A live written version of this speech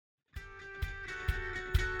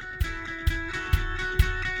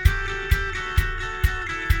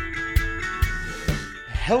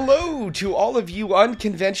Hello to all of you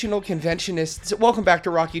unconventional conventionists. Welcome back to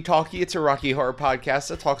Rocky Talkie. It's a Rocky Horror podcast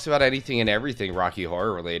that talks about anything and everything Rocky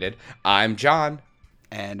Horror related. I'm John.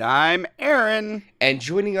 And I'm Aaron. And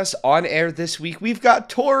joining us on air this week, we've got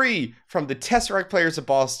Tori from the Tesseract Players of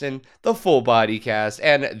Boston, the Full Body Cast,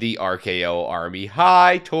 and the RKO Army.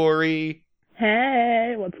 Hi, Tori.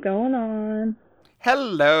 Hey, what's going on?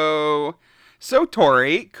 Hello. So,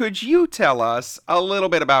 Tori, could you tell us a little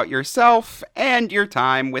bit about yourself and your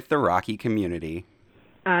time with the Rocky community?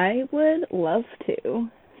 I would love to.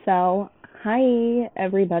 So, hi,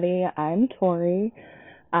 everybody. I'm Tori.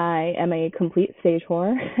 I am a complete stage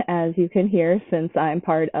whore, as you can hear, since I'm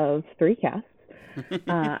part of 3 casts.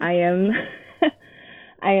 I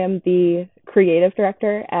am the creative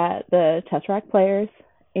director at the Tesseract Players,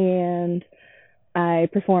 and I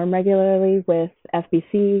perform regularly with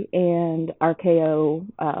FBC and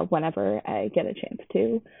RKO whenever I get a chance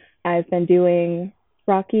to. I've been doing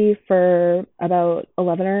Rocky for about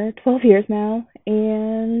 11 or 12 years now,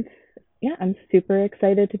 and yeah, I'm super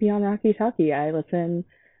excited to be on Rocky Talkie. I listen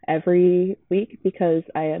every week because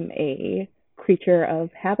I am a creature of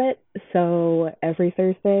habit, so every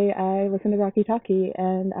Thursday I listen to Rocky Talkie,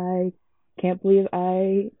 and I can't believe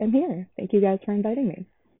I am here. Thank you guys for inviting me.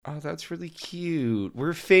 Oh, that's really cute.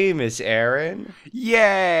 We're famous, Aaron.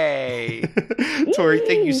 Yay! Tori,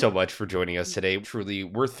 thank you so much for joining us today. Truly,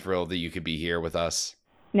 we're thrilled that you could be here with us.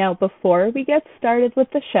 Now, before we get started with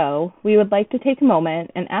the show, we would like to take a moment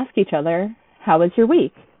and ask each other, how was your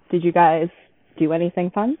week? Did you guys do anything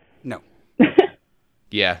fun? No.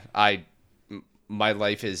 Yeah, my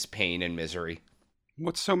life is pain and misery.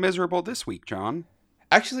 What's so miserable this week, John?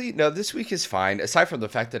 Actually, no, this week is fine, aside from the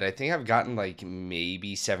fact that I think I've gotten like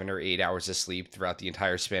maybe 7 or 8 hours of sleep throughout the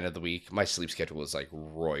entire span of the week. My sleep schedule is like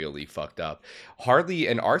royally fucked up. Harley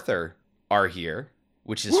and Arthur are here,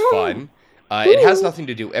 which is fun. It has nothing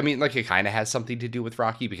to do, I mean, like it kind of has something to do with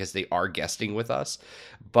Rocky because they are guesting with us,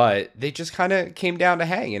 but they just kind of came down to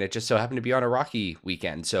hang, and it just so happened to be on a Rocky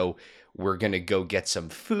weekend. So we're going to go get some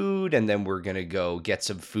food, and then we're going to go get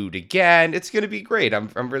some food again. It's going to be great. I'm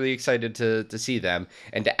really excited to see them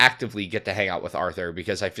and to actively get to hang out with Arthur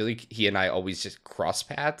because I feel like he and I always just cross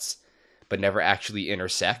paths, but never actually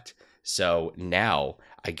intersect. So now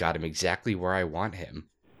I got him exactly where I want him.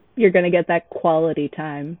 You're going to get that quality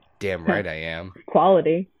time. Damn right I am.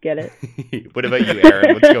 Quality, get it? What about you,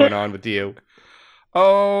 Aaron? What's going on with you?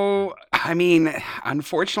 Oh, I mean,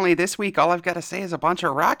 unfortunately this week all I've got to say is a bunch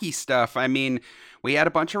of Rocky stuff. I mean, we had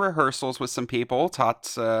a bunch of rehearsals with some people, taught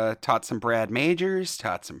some Brad Majors,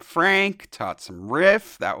 taught some Frank, taught some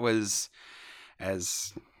Riff. That was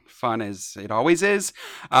as fun as it always is.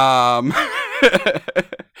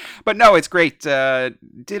 But no, it's great.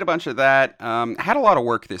 Did a bunch of that. Had a lot of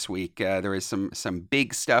work this week. There was some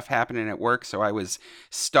big stuff happening at work, so I was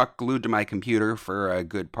stuck glued to my computer for a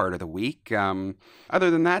good part of the week.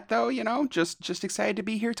 Other than that, though, you know, just excited to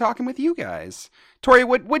be here talking with you guys. Tori,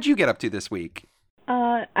 what'd you get up to this week?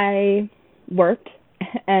 I worked,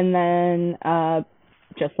 and then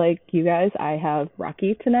just like you guys, I have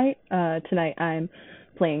Rocky tonight. Tonight I'm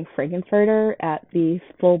playing Frankenfurter at the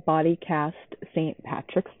Full Body Cast St.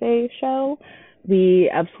 Patrick's Day show.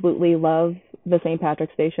 We absolutely love the St.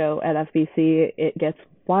 Patrick's Day show at FBC. It gets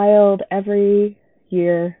wild every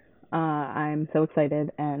year. I'm so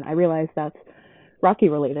excited, and I realize that's Rocky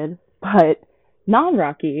related, but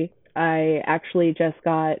non-Rocky. I actually just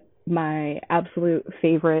got my absolute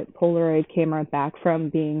favorite Polaroid camera back from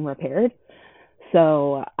being repaired.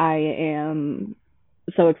 So I am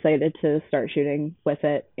so excited to start shooting with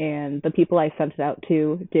it, and the people I sent it out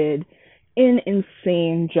to did an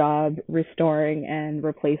insane job restoring and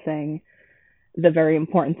replacing the very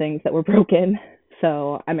important things that were broken.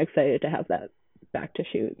 So I'm excited to have that back to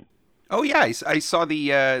shoot. Oh yeah, I saw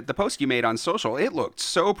the post you made on social. It looked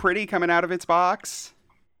so pretty coming out of its box.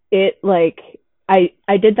 It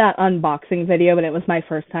I did that unboxing video, but it was my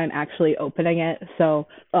first time actually opening it. So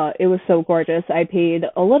it was so gorgeous. I paid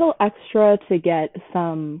a little extra to get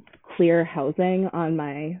some clear housing on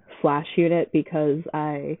my flash unit because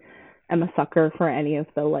I am a sucker for any of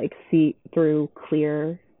the like see-through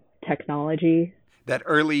clear technology. That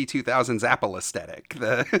early 2000s Apple aesthetic.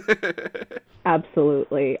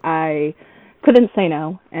 Absolutely. I couldn't say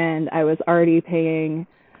no, and I was already paying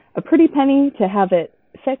a pretty penny to have it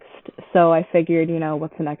fixed, so I figured, you know,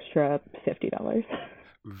 what's an extra $50?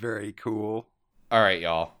 Very cool. All right,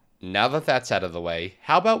 y'all. Now that that's out of the way,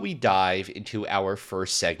 how about we dive into our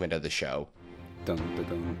first segment of the show? Dun, dun,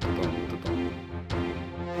 dun, dun, dun, dun.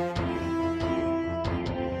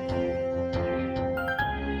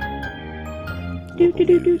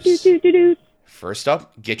 First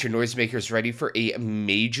up, get your noisemakers ready for a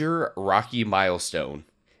major Rocky milestone.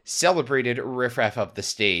 Celebrated riffraff of the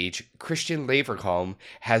stage, Christian Lavercombe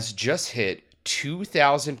has just hit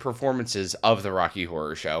 2,000 performances of the Rocky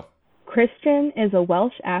Horror Show. Christian is a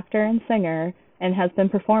Welsh actor and singer and has been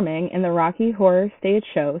performing in the Rocky Horror Stage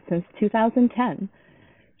Show since 2010.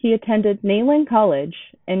 He attended Nayland College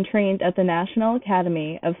and trained at the National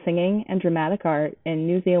Academy of Singing and Dramatic Art in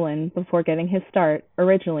New Zealand before getting his start,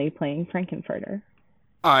 originally playing Frankenfurter.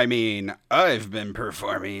 I mean, I've been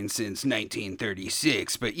performing since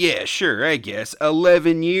 1936, but yeah, sure, I guess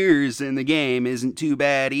 11 years in the game isn't too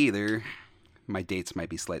bad either. My dates might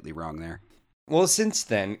be slightly wrong there. Well, since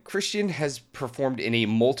then, Christian has performed in a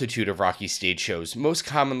multitude of Rocky stage shows, most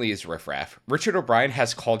commonly as riffraff. Richard O'Brien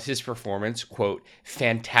has called his performance, quote,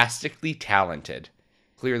 fantastically talented.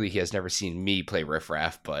 Clearly he has never seen me play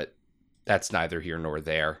riffraff, but that's neither here nor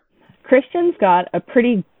there. Christian's got a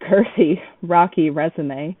pretty girthy Rocky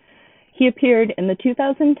resume. He appeared in the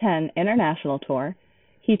 2010 international tour.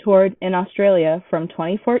 He toured in Australia from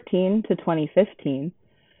 2014 to 2015,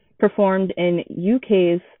 performed in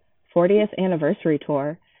UK's 40th anniversary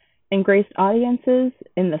tour, and graced audiences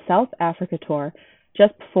in the South Africa tour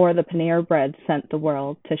just before the Panera Bread sent the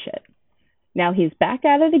world to shit. Now he's back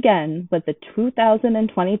at it again with the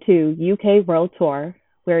 2022 UK World Tour,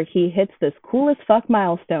 where he hits this cool as fuck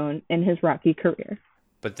milestone in his Rocky career.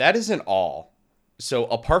 But that isn't all. So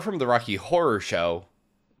apart from the Rocky Horror Show,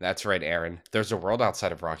 that's right, Aaron, there's a world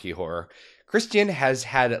outside of Rocky Horror. Christian has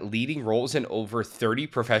had leading roles in over 30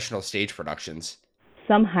 professional stage productions.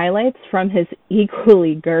 Some highlights from his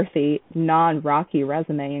equally girthy non-Rocky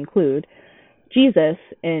resume include Jesus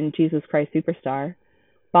in Jesus Christ Superstar,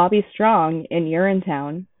 Bobby Strong in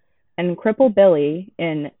Urinetown, and Cripple Billy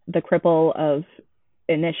in The Cripple of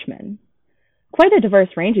Inishmin. Quite a diverse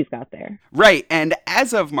range he's got there. Right, and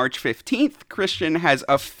as of March 15th, Christian has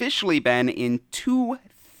officially been in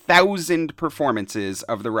 2,000 performances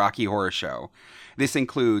of the Rocky Horror Show. This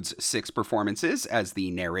includes 6 performances as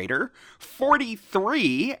the narrator,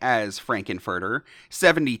 43 as Frankenfurter,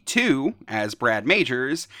 72 as Brad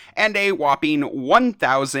Majors, and a whopping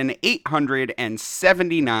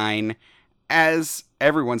 1,879 as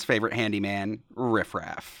everyone's favorite handyman, Riff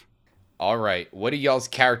Raff. All right, what do y'all's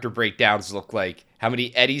character breakdowns look like? How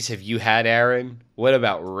many Eddies have you had, Aaron? What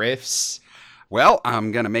about riffs? Well,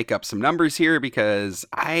 I'm going to make up some numbers here because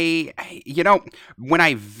when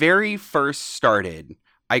I very first started,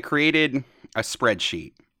 I created a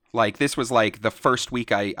spreadsheet. Like, this was like the first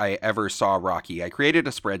week I ever saw Rocky. I created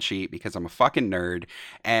a spreadsheet because I'm a fucking nerd.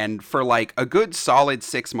 And for like a good solid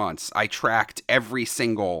 6 months, I tracked every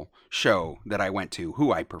single show that I went to,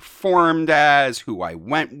 who I performed as, who I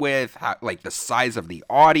went with, like the size of the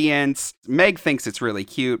audience. Meg thinks it's really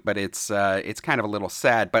cute, but it's kind of a little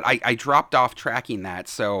sad. But I dropped off tracking that,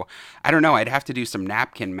 so I don't know. I'd have to do some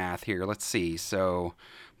napkin math here. Let's see. So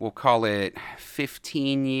we'll call it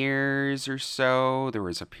 15 years or so. There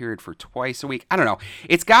was a period for twice a week. I don't know.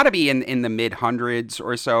 It's got to be in the mid hundreds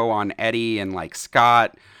or so on Eddie and like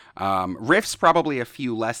Scott. Riff's probably a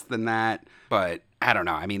few less than that, but I don't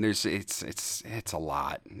know. I mean, it's a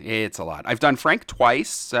lot. It's a lot. I've done Frank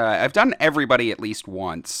twice. I've done everybody at least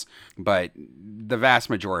once, but the vast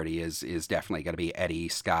majority is definitely going to be Eddie,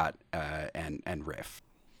 Scott, and Riff.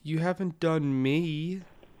 You haven't done me.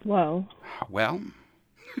 Whoa. Well,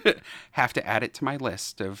 have to add it to my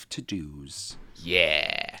list of to-dos.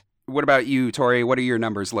 Yeah. What about you, Tori? What are your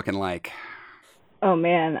numbers looking like? Oh,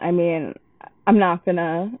 man. I mean, I'm not going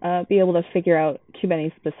to be able to figure out too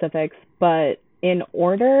many specifics, but in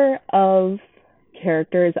order of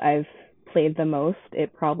characters I've played the most,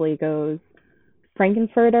 it probably goes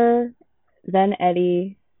Frankenfurter, then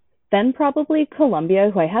Eddie, then probably Columbia,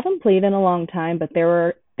 who I haven't played in a long time, but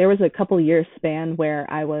there was a couple years span where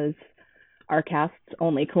I was our cast's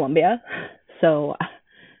only Columbia, so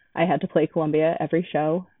I had to play Columbia every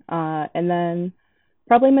show. And then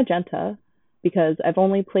probably Magenta, because I've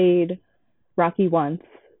only played Rocky once,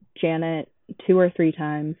 Janet 2 or 3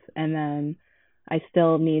 times, and then I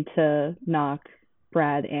still need to knock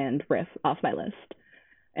Brad and Riff off my list.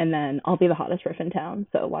 And then I'll be the hottest Riff in town,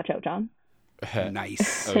 so watch out, John.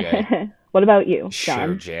 Nice. Okay. What about you, John?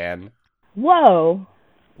 Sure, Jan. Whoa.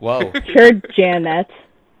 Whoa. Sure, Janet.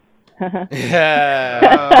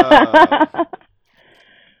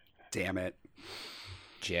 Damn it.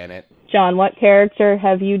 Janet. John, what character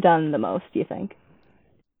have you done the most, do you think?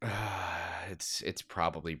 It's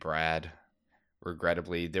probably Brad.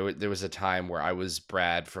 Regrettably, there was a time where I was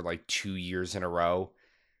Brad for like 2 years in a row,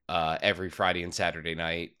 every Friday and Saturday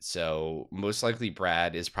night. So most likely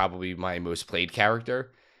Brad is probably my most played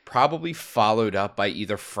character. probably followed up by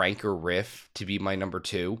either Frank or Riff to be my number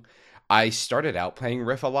 2. I started out playing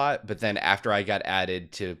Riff a lot, but then after I got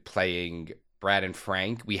added to playing Brad and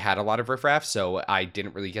Frank, we had a lot of Riff Raff, so I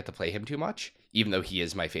didn't really get to play him too much, even though he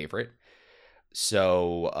is my favorite.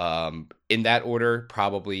 So in that order,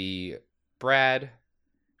 probably Brad,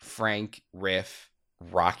 Frank, Riff,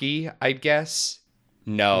 Rocky, I'd guess.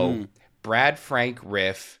 No, Brad, Frank,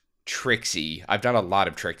 Riff, Trixie. I've done a lot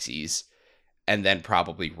of Trixies. And then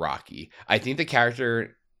probably Rocky. I think the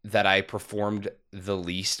character that I performed the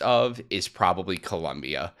least of is probably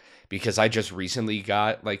Columbia, because I just recently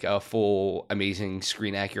got like a full amazing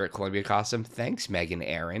screen accurate Columbia costume. Thanks, Megan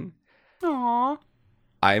Aaron. Aww.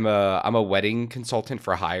 I'm a wedding consultant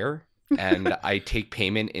for hire, and I take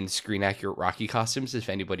payment in screen accurate Rocky costumes if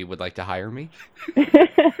anybody would like to hire me.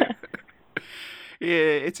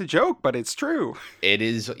 It's a joke, but it's true. It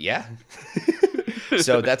is, yeah.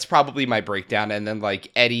 So that's probably my breakdown. And then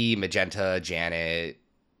like Eddie, Magenta, Janet,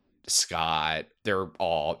 Scott, they're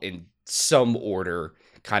all in some order,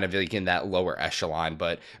 kind of like in that lower echelon.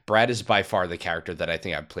 But Brad is by far the character that I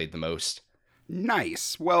think I've played the most.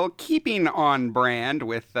 Nice. Well, keeping on brand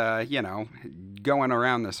with, going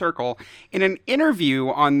around the circle, in an interview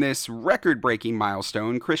on this record-breaking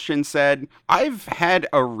milestone, Christian said, "I've had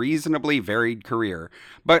a reasonably varied career,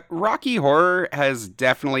 but Rocky Horror has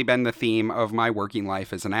definitely been the theme of my working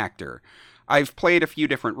life as an actor. I've played a few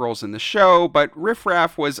different roles in the show, but Riff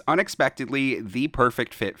Raff was unexpectedly the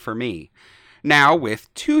perfect fit for me. Now,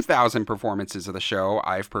 with 2,000 performances of the show,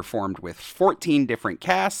 I've performed with 14 different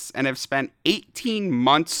casts and have spent 18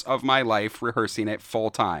 months of my life rehearsing it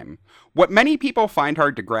full time. What many people find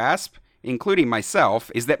hard to grasp, including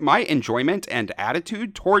myself, is that my enjoyment and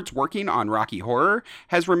attitude towards working on Rocky Horror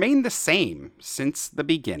has remained the same since the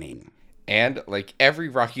beginning." And like every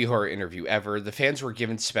Rocky Horror interview ever, the fans were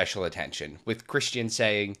given special attention, with Christian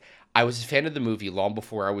saying, "I was a fan of the movie long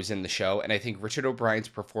before I was in the show, and I think Richard O'Brien's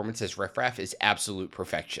performance as Riff Raff is absolute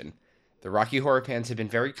perfection. The Rocky Horror fans have been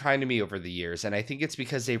very kind to me over the years, and I think it's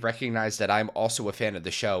because they recognize that I'm also a fan of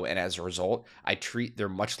the show, and as a result, I treat their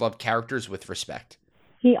much-loved characters with respect."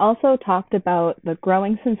 He also talked about the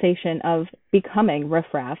growing sensation of becoming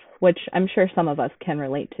Riff Raff, which I'm sure some of us can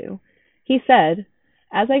relate to. He said,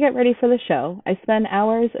 "As I get ready for the show, I spend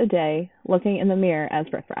hours a day looking in the mirror as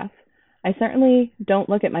Riff Raff. I certainly don't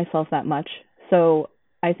look at myself that much, so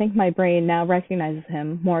I think my brain now recognizes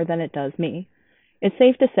him more than it does me. It's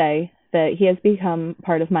safe to say that he has become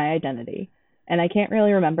part of my identity, and I can't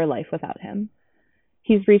really remember life without him.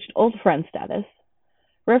 He's reached old friend status.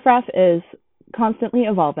 Riff Raff is constantly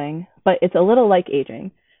evolving, but it's a little like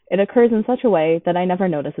aging. It occurs in such a way that I never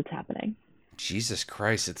notice it's happening." Jesus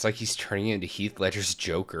Christ, it's like he's turning into Heath Ledger's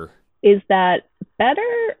Joker. Is that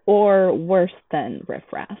better or worse than Riff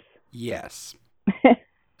Raff? Yes.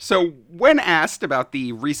 So, when asked about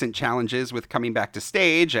the recent challenges with coming back to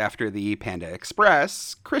stage after the Panda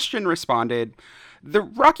Express, Christian responded, "The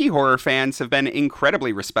Rocky Horror fans have been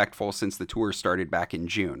incredibly respectful since the tour started back in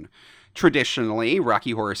June. Traditionally,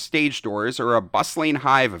 Rocky Horror stage doors are a bustling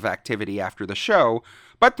hive of activity after the show,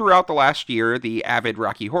 but throughout the last year, the avid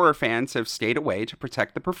Rocky Horror fans have stayed away to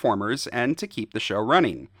protect the performers and to keep the show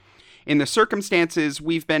running. In the circumstances,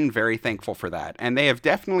 we've been very thankful for that, and they have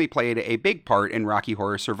definitely played a big part in Rocky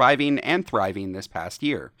Horror surviving and thriving this past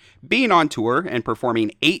year. Being on tour and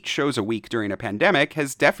performing 8 shows a week during a pandemic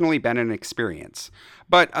has definitely been an experience.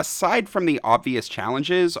 But aside from the obvious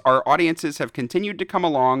challenges, our audiences have continued to come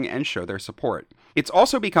along and show their support. It's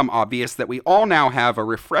also become obvious that we all now have a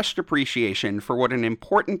refreshed appreciation for what an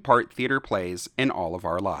important part theater plays in all of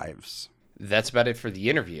our lives." That's about it for the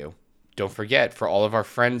interview. Don't forget, for all of our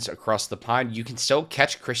friends across the pond, you can still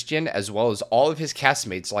catch Christian as well as all of his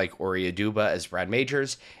castmates like Ori Aduba as Brad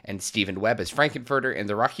Majors and Stephen Webb as Frankenfurter in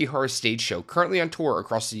the Rocky Horror stage show currently on tour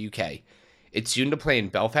across the UK. It's soon to play in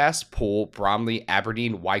Belfast, Poole, Bromley,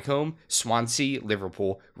 Aberdeen, Wycombe, Swansea,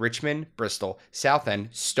 Liverpool, Richmond, Bristol, Southend,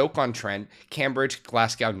 Stoke-on-Trent, Cambridge,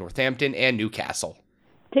 Glasgow, Northampton, and Newcastle.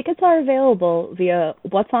 Tickets are available via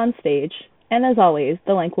What's on Stage, and as always,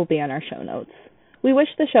 the link will be on our show notes. We wish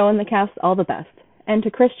the show and the cast all the best. And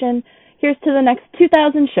to Christian, here's to the next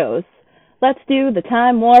 2,000 shows. Let's do the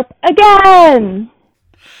time warp again!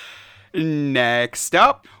 Next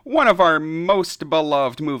up, one of our most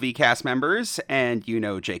beloved movie cast members, and you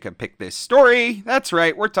know Jacob picked this story. That's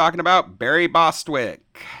right, we're talking about Barry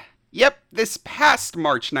Bostwick. Yep, this past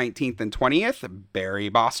March 19th and 20th, Barry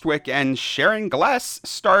Bostwick and Sharon Gless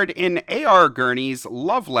starred in A.R. Gurney's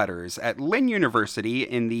Love Letters at Lynn University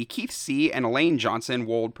in the Keith C. and Elaine Johnson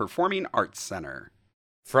Wold Performing Arts Center.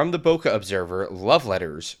 From the Boca Observer, Love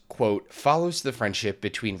Letters, quote, follows the friendship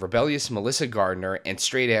between rebellious Melissa Gardner and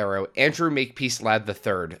straight arrow Andrew Makepeace Ladd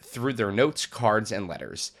III through their notes, cards, and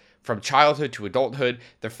letters. From childhood to adulthood,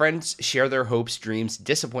 the friends share their hopes, dreams,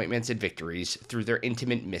 disappointments, and victories through their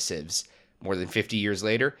intimate missives. More than 50 years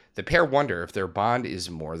later, the pair wonder if their bond is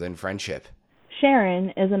more than friendship.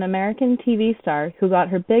 Sharon is an American TV star who got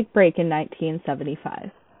her big break in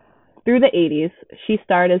 1975. Through the 80s, she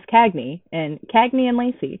starred as Cagney in Cagney and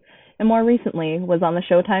Lacey, and more recently was on the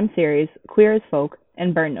Showtime series Queer as Folk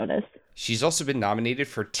and Burn Notice. She's also been nominated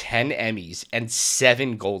for 10 Emmys and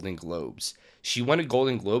 7 Golden Globes. She won a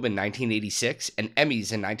Golden Globe in 1986 and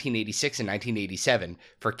Emmys in 1986 and 1987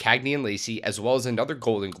 for Cagney and Lacey, as well as another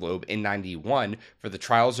Golden Globe in 91 for The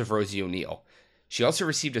Trials of Rosie O'Neill. She also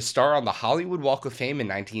received a star on the Hollywood Walk of Fame in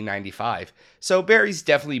 1995, so Barry's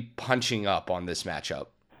definitely punching up on this matchup.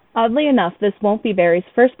 Oddly enough, this won't be Barry's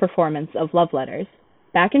first performance of Love Letters.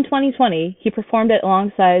 Back in 2020, he performed it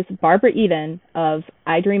alongside Barbara Eden of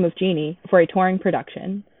I Dream of Jeannie for a touring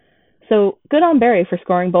production. So good on Barry for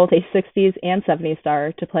scoring both a 60s and 70s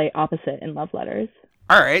star to play opposite in Love Letters.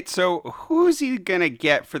 All right, so who's he going to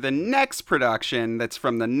get for the next production that's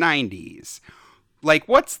from the 90s? Like,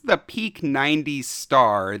 what's the peak 90s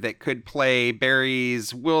star that could play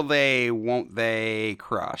Barry's will they, won't they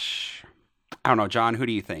crush? I don't know, John, who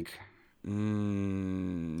do you think?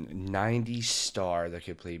 90s star that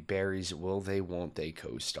could play Barry's will they, won't they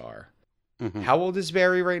co-star. Mm-hmm. How old is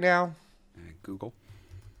Barry right now? Google.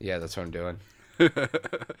 Yeah, that's what I'm doing.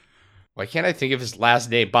 Why can't I think of his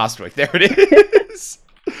last name? Bostwick. There it is.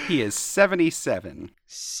 He is 77.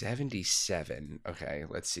 77. Okay,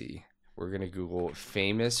 let's see. We're going to Google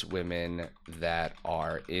famous women that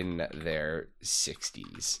are in their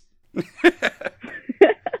 60s.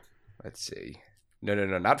 Let's see. No,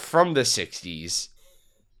 not from the 60s.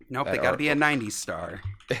 Nope, they got to be a 90s star.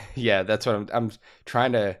 Yeah, that's what I'm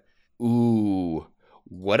trying to. Ooh,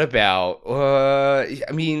 what about?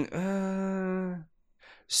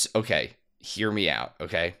 Okay, hear me out.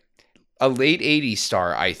 Okay, a late 80s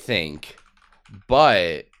star, I think,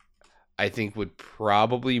 but I think would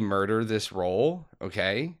probably murder this role.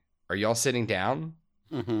 Okay, are y'all sitting down?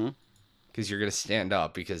 Mm-hmm. Because you're gonna stand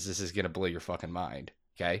up because this is gonna blow your fucking mind.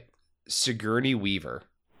 Okay, Sigourney Weaver.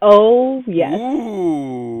 Oh, yes.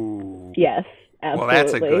 Ooh. Yes, absolutely. Well,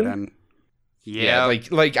 that's a good one. Yeah.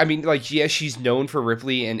 Yeah, she's known for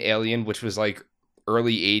Ripley and Alien, which was like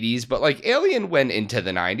early 80s, but like Alien went into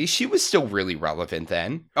the 90s. She was still really relevant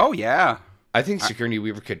then. Oh, yeah. I think Sigourney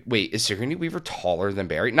Weaver could... Wait, is Sigourney Weaver taller than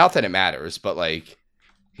Barry? Not that it matters, but like...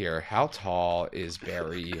 Here, how tall is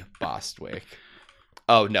Barry Bostwick?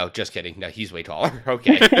 Oh, no, just kidding. No, he's way taller.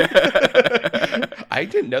 Okay. I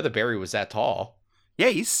didn't know that Barry was that tall. Yeah,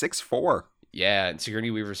 he's 6'4". Yeah, and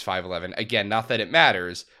Sigourney Weaver's 5'11". Again, not that it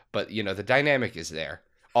matters, but, you know, the dynamic is there.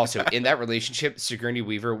 Also, in that relationship, Sigourney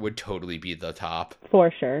Weaver would totally be the top.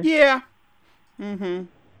 For sure. Yeah. Mm-hmm.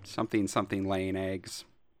 Something laying eggs.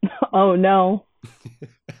 Oh, no.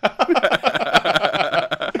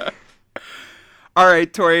 All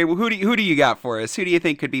right, Tori, who do you got for us? Who do you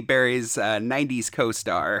think could be Barry's 90s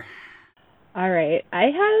co-star? All right. I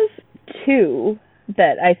have 2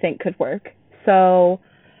 that I think could work. So,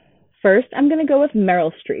 first, I'm going to go with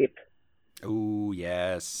Meryl Streep. Ooh,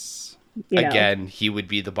 yes. Again, he would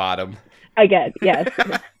be the bottom. Again, yes.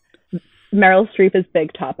 Meryl Streep is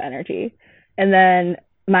big top energy. And then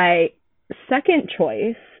my second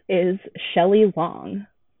choice is Shelley Long.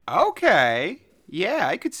 Okay. Yeah,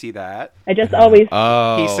 I could see that. I just always...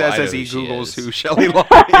 he says as he Googles who Shelley Long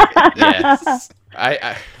is. Yes.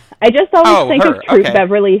 I just always think her. of Troop Okay.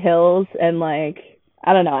 Beverly Hills and like,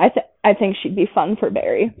 I don't know. I think she'd be fun for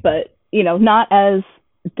Barry, but you know, not as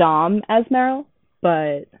Dom as Meryl,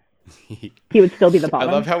 but he would still be the bottom.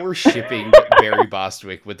 I love how we're shipping Barry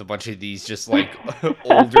Bostwick with a bunch of these just like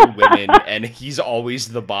older women, and he's always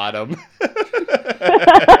the bottom.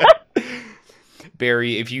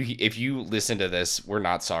 Barry, if you listen to this, we're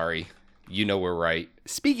not sorry. You know we're right.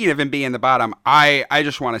 Speaking of him being the bottom, I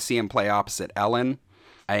just want to see him play opposite Ellen.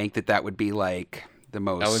 I think that would be like the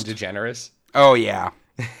most... Ellen DeGeneres? Oh, yeah.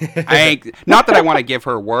 Not that I want to give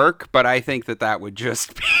her work, but I think that would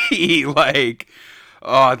just be like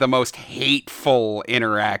the most hateful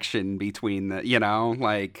interaction between the, you know,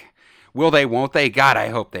 like, will they, won't they? God, I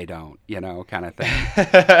hope they don't, you know, kind of thing.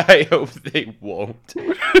 I hope they won't.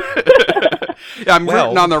 I'm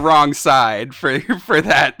rooting on the wrong side for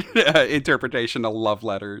that interpretation of Love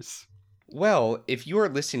Letters. Well, if you are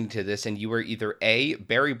listening to this and you are either A,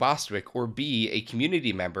 Barry Bostwick, or B, a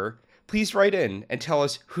community member, please write in and tell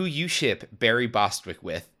us who you ship Barry Bostwick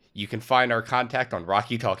with. You can find our contact on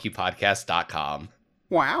RockyTalkyPodcast.com.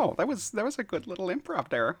 Wow, that was a good little improv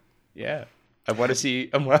there. Yeah. I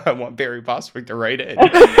want Barry Bostwick to write in.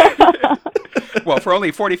 Well, for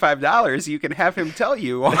only $45, you can have him tell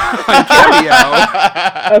you on Cameo.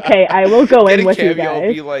 Okay, I will go in with you Cameo,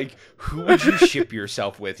 guys. be like, who would you ship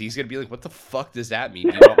yourself with? He's going to be like, what the fuck does that mean?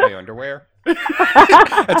 Do you want my underwear?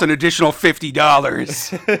 That's an additional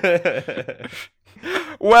 $50.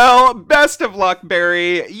 Well, best of luck,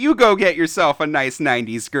 Barry. You go get yourself a nice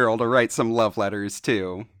 90s girl to write some love letters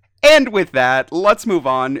to. And with that, let's move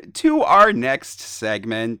on to our next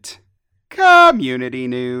segment, Community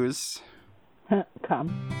News. Come.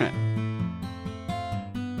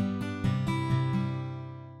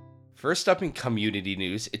 First up in community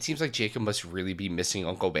news, it seems like Jacob must really be missing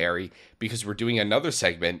Uncle Barry because we're doing another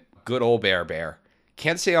segment, Good Old Bear.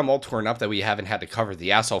 Can't say I'm all torn up that we haven't had to cover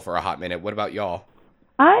the asshole for a hot minute. What about y'all?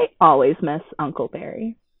 I always miss Uncle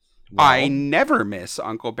Barry. Well, I never miss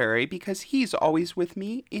Uncle Barry because he's always with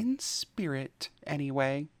me in spirit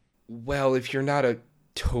anyway. well, if you're not a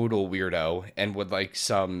total weirdo and would like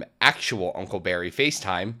some actual Uncle Barry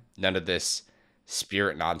FaceTime, none of this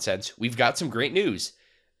spirit nonsense, we've got some great news.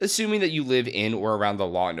 Assuming that you live in or around the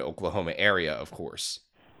Lawton, Oklahoma area, of course.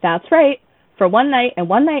 That's right. For one night and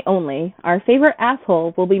one night only, our favorite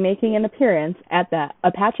asshole will be making an appearance at the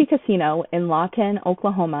Apache Casino in Lawton,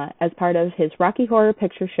 Oklahoma as part of his Rocky Horror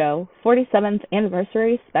Picture Show 47th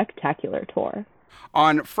Anniversary Spectacular Tour.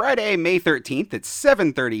 On Friday, May 13th at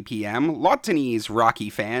 7:30 p.m., Lawtonese Rocky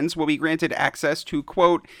fans will be granted access to,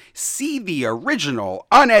 quote, see the original,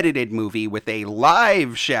 unedited movie with a live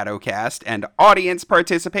shadowcast and audience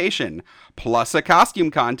participation, plus a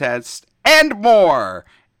costume contest, and more,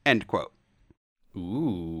 end quote.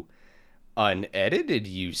 Ooh, unedited,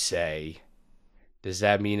 you say? Does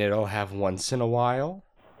that mean it'll have once in a while?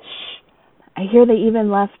 I hear they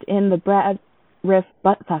even left in the Brad Riff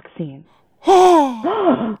buttfuck scene.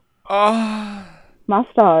 My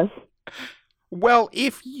stars. Well,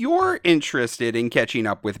 if you're interested in catching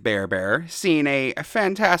up with Bear, seeing a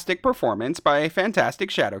fantastic performance by a fantastic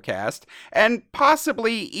shadowcast, and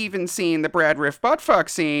possibly even seeing the Brad Riff buttfuck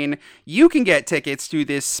scene, you can get tickets to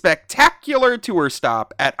this spectacular tour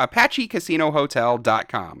stop at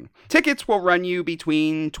ApacheCasinoHotel.com. Tickets will run you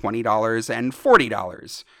between $20 and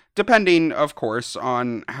 $40, depending, of course,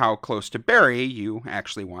 on how close to Barry you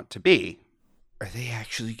actually want to be. Are they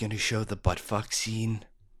actually going to show the buttfuck scene?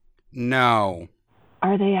 No.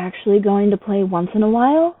 Are they actually going to play once in a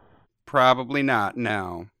while? Probably not,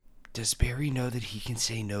 no. Does Barry know that he can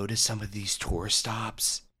say no to some of these tour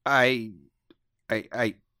stops? I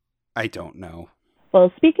don't know.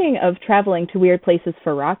 Well, speaking of traveling to weird places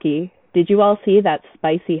for Rocky, did you all see that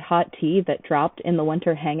spicy hot tea that dropped in the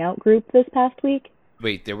Winter Hangout group this past week?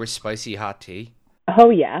 Wait, there was spicy hot tea? Oh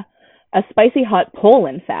yeah, a spicy hot poll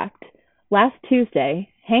in fact. Last Tuesday,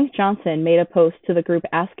 Hank Johnson made a post to the group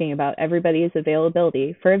asking about everybody's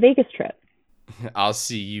availability for a Vegas trip. I'll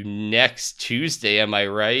see you next Tuesday, am I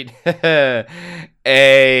right?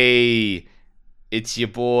 Hey, it's your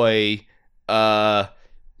boy,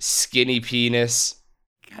 Skinny Penis.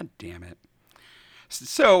 God damn it.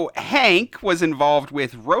 So, Hank was involved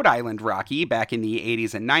with Rhode Island Rocky back in the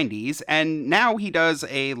 80s and 90s, and now he does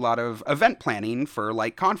a lot of event planning for,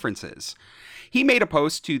 like, conferences. He made a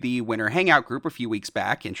post to the Winter Hangout group a few weeks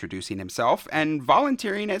back introducing himself and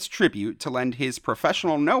volunteering as tribute to lend his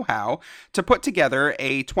professional know-how to put together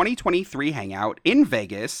a 2023 hangout in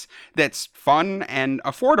Vegas that's fun and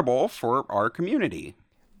affordable for our community.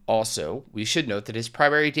 Also, we should note that his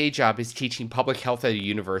primary day job is teaching public health at a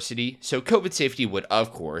university, so COVID safety would,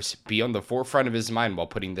 of course, be on the forefront of his mind while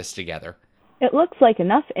putting this together. It looks like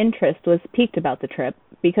enough interest was piqued about the trip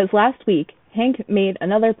because last week, Hank made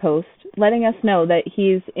another post letting us know that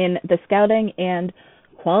he's in the scouting and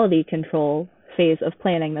quality control phase of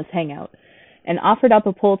planning this hangout and offered up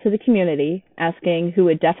a poll to the community asking who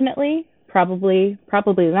would definitely, probably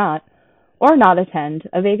not, or not attend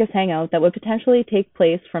a Vegas hangout that would potentially take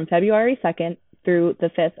place from February 2nd through the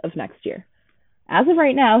 5th of next year. As of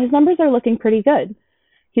right now, his numbers are looking pretty good.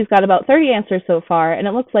 He's got about 30 answers so far, and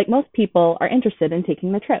it looks like most people are interested in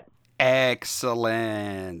taking the trip.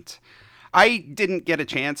 Excellent. I didn't get a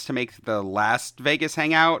chance to make the last Vegas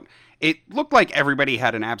hangout. It looked like everybody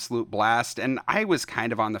had an absolute blast, and I was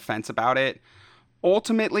kind of on the fence about it.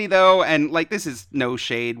 Ultimately, though, and like this is no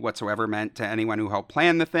shade whatsoever meant to anyone who helped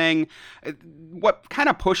plan the thing, what kind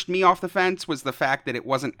of pushed me off the fence was the fact that it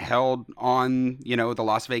wasn't held on, the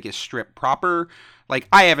Las Vegas Strip proper. Like,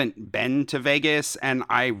 I haven't been to Vegas, and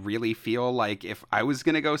I really feel like if I was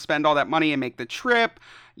going to go spend all that money and make the trip,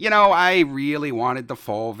 I really wanted the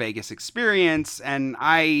full Vegas experience, and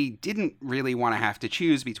I didn't really want to have to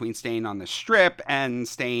choose between staying on the Strip and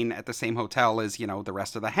staying at the same hotel as, the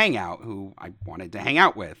rest of the hangout, who I wanted to hang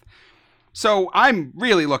out with. So I'm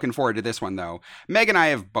really looking forward to this one, though. Meg and I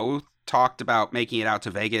have both talked about making it out to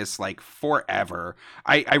Vegas like forever.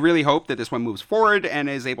 I really hope that this one moves forward and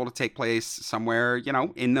is able to take place somewhere,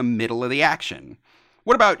 in the middle of the action.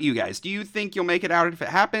 What about you guys? Do you think you'll make it out if it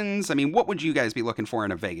happens? I mean, what would you guys be looking for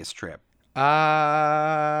in a Vegas trip?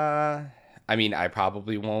 I mean, I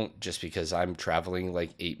probably won't, just because I'm traveling like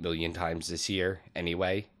 8 million times this year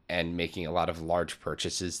anyway, and making a lot of large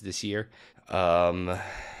purchases this year.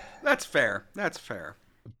 That's fair. That's fair.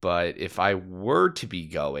 But if I were to be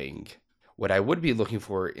going, what I would be looking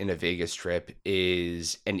for in a Vegas trip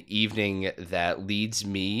is an evening that leads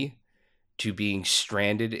me to being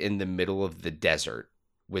stranded in the middle of the desert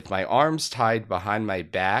with my arms tied behind my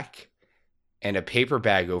back and a paper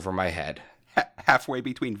bag over my head. Halfway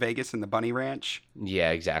between Vegas and the Bunny Ranch?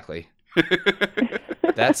 Yeah, exactly.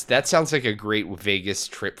 That sounds like a great Vegas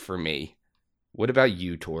trip for me. What about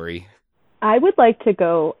you, Tori? I would like to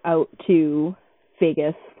go out to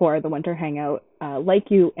Vegas for the winter hangout. Like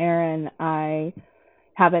you, Aaron, I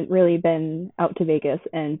haven't really been out to Vegas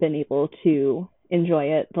and been able to enjoy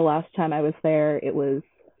it. The last time I was there, it was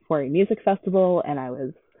for a music festival, and I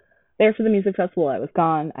was there for the music festival. I was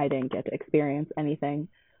gone. I didn't get to experience anything.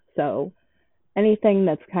 So anything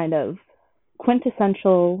that's kind of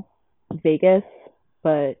quintessential Vegas,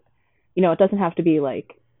 but, it doesn't have to be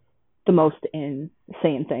like the most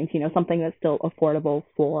insane things, something that's still affordable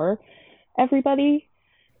for everybody.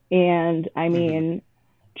 And I mean,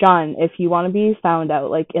 John, if you want to be found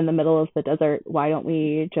out like in the middle of the desert, why don't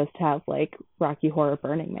we just have like Rocky Horror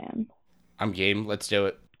Burning Man? I'm game. Let's do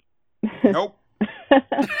it. Nope.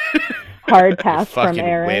 Hard pass from Fucking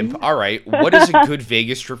Aaron. wimp. All right. What is a good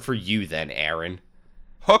Vegas trip for you then, Aaron?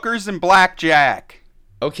 Hookers and blackjack.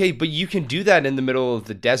 Okay, but you can do that in the middle of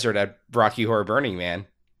the desert at Rocky Horror Burning Man.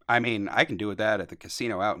 I mean, I can do that at the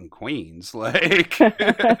casino out in Queens. Like,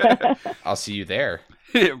 I'll see you there.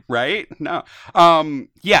 Right? No.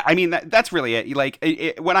 Yeah, I mean, that's really it. Like,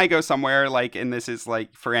 when I go somewhere, like, and this is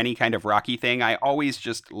like for any kind of Rocky thing, I always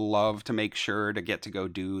just love to make sure to get to go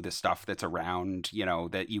do the stuff that's around,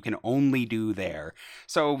 that you can only do there.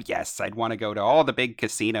 So, yes, I'd want to go to all the big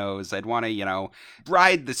casinos. I'd want to,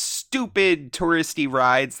 ride the stupid touristy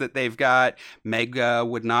rides that they've got. Meg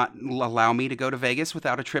would not allow me to go to Vegas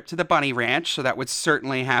without a trip to the Bunny Ranch, so that would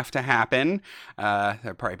certainly have to happen.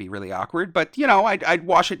 That'd probably be really awkward, but, I'd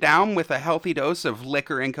wash it down with a healthy dose of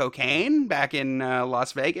liquor and cocaine back in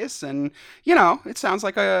Las Vegas, and it sounds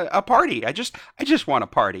like a party. I just want a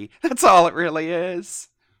party. That's all it really is.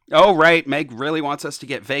 Oh right, Meg really wants us to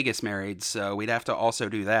get Vegas married, so we'd have to also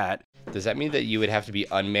do that. Does that mean that you would have to be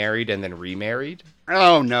unmarried and then remarried?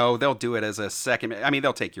 Oh no, they'll do it as a second. I mean,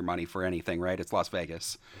 they'll take your money for anything, right? It's Las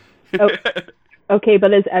Vegas. Oh, okay,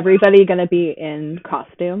 but is everybody gonna be in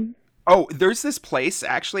costume? Oh, there's this place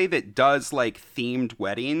actually that does like themed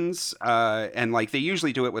weddings, and like they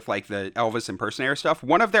usually do it with like the Elvis impersonator stuff.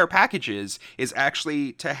 One of their packages is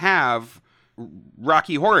actually to have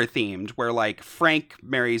Rocky Horror themed, where like Frank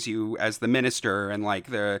marries you as the minister, and like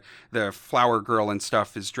the flower girl and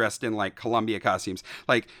stuff is dressed in like Columbia costumes.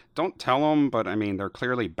 Like, don't tell them, but I mean they're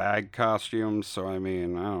clearly bag costumes, so I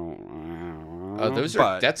mean I don't know.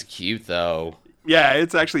 Oh, that's cute though. Yeah,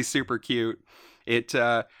 it's actually super cute.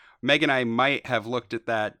 Meg and I might have looked at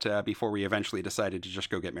that before we eventually decided to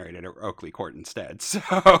just go get married at Oakley Court instead. So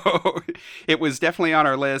it was definitely on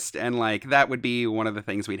our list, and like that would be one of the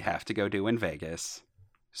things we'd have to go do in Vegas.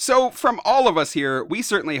 So from all of us here, we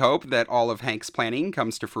certainly hope that all of Hank's planning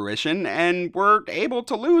comes to fruition, and we're able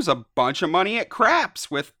to lose a bunch of money at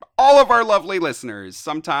craps with all of our lovely listeners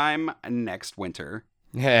sometime next winter.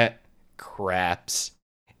 Craps.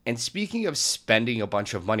 And speaking of spending a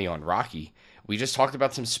bunch of money on Rocky, we just talked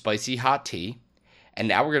about some spicy hot tea, and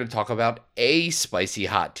now we're going to talk about a spicy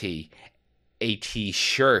hot tea. A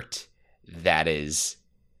t-shirt, that is.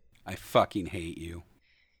 I fucking hate you.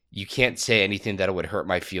 You can't say anything that would hurt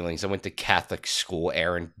my feelings. I went to Catholic school,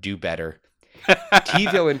 Aaron. Do better.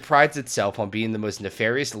 T-Villain prides itself on being the most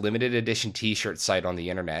nefarious limited edition t-shirt site on the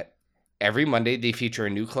internet. Every Monday, they feature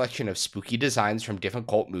a new collection of spooky designs from different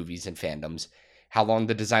cult movies and fandoms. How long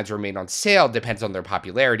the designs remain on sale depends on their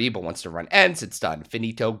popularity, but once the run ends, it's done.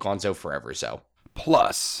 Finito, gonzo, forever so.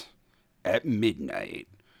 Plus, at midnight,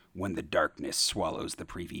 when the darkness swallows the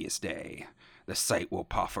previous day, the site will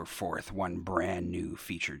proffer forth one brand new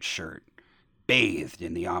featured shirt, bathed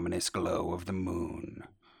in the ominous glow of the moon.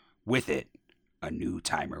 With it, a new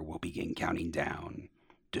timer will begin counting down,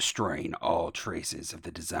 destroying all traces of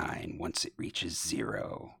the design once it reaches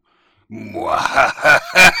 0.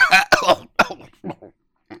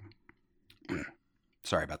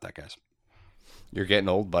 Sorry about that, guys. You're getting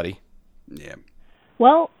old, buddy. Yeah.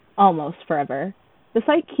 Well, almost forever. The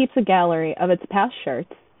site keeps a gallery of its past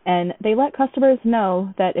shirts, and they let customers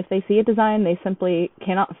know that if they see a design they simply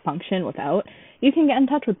cannot function without, you can get in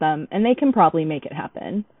touch with them, and they can probably make it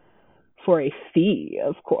happen. For a fee,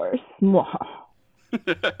 of course.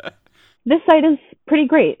 This site is pretty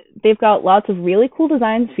great. They've got lots of really cool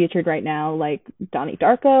designs featured right now, like Donnie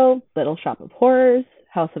Darko, Little Shop of Horrors,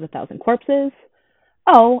 House of a Thousand Corpses.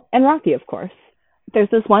 Oh, and Rocky, of course. There's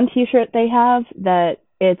this one t-shirt they have that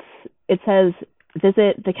it says,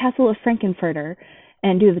 visit the castle of Frankenfurter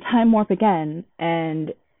and do the time warp again.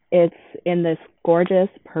 And it's in this gorgeous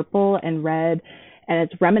purple and red, and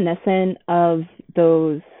it's reminiscent of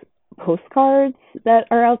those postcards that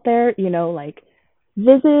are out there, you know, like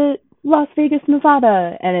visit Las Vegas,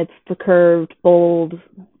 Nevada, and it's the curved, bold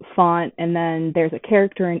font, and then there's a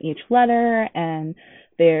character in each letter, and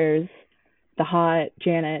there's the hot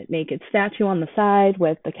Janet naked statue on the side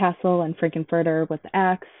with the castle and Frankenfurter with the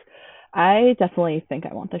axe. I definitely think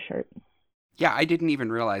I want the shirt. Yeah, I didn't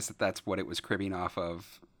even realize that that's what it was cribbing off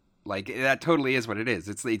of. Like, that totally is what it is.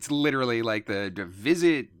 It's literally like the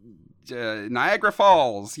visit Niagara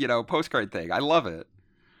Falls, postcard thing. I love it.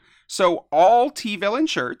 So all T-Villain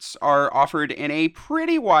shirts are offered in a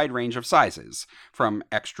pretty wide range of sizes, from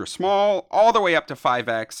extra small all the way up to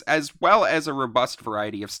 5X, as well as a robust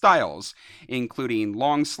variety of styles, including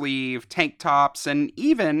long sleeve, tank tops, and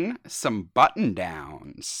even some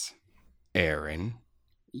button-downs. Aaron,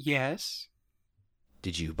 Yes?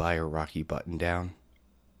 did you buy a Rocky button down?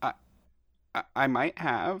 I might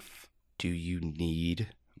have. Do you need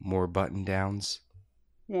more button downs?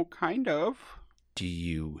 Well, kind of. Do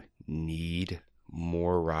you need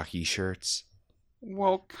more Rocky shirts?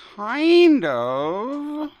 Well, kind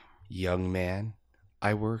of. Young man,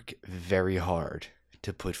 I work very hard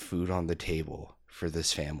to put food on the table for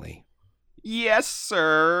this family. Yes,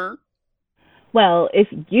 sir. Well, if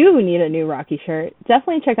you need a new Rocky shirt,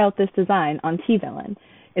 definitely check out this design on T-Villain.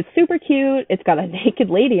 It's super cute, it's got a naked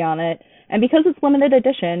lady on it, and because it's limited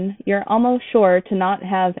edition, you're almost sure to not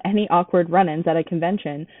have any awkward run-ins at a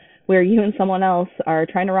convention where you and someone else are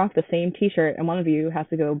trying to rock the same t-shirt and one of you has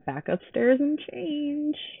to go back upstairs and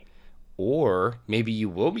change. Or maybe you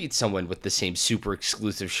will meet someone with the same super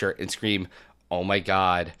exclusive shirt and scream, "Oh my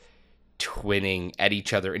god," twinning at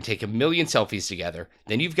each other and take a million selfies together.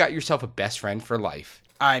 Then you've got yourself a best friend for life.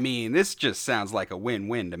 I mean, this just sounds like a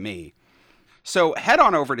win-win to me. So head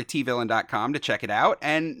on over to tvillain.com to check it out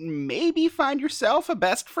and maybe find yourself a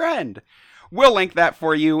best friend. We'll link that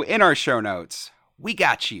for you in our show notes. We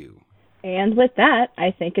got you. And with that,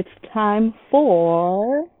 I think it's time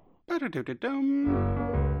for...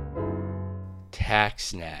 Tack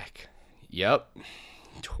snack. Yep.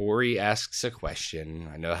 Tori asks a question.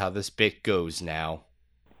 I know how this bit goes now.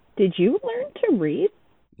 Did you learn to read?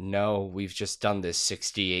 No, we've just done this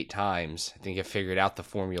 68 times. I think I figured out the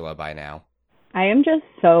formula by now. I am just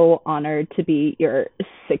so honored to be your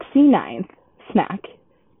 69th snack.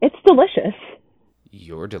 It's delicious.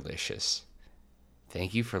 You're delicious.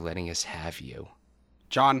 Thank you for letting us have you.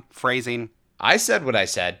 John, phrasing. I said what I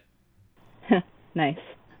said. Nice.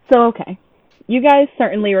 So, okay. You guys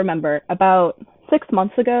certainly remember about 6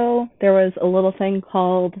 months ago, there was a little thing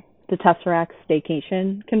called the Tesseract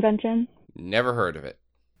Staycation Convention. Never heard of it.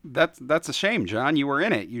 That's a shame, John. You were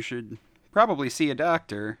in it. You should probably see a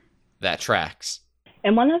doctor. That tracks.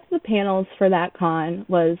 And one of the panels for that con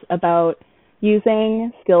was about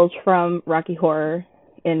using skills from Rocky Horror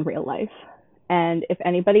in real life. And if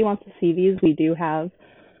anybody wants to see these, we do have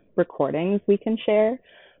recordings we can share.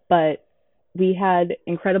 But we had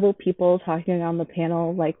incredible people talking on the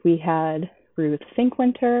panel, like we had Ruth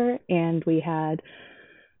Finkwinter, and we had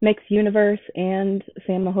Mix Universe and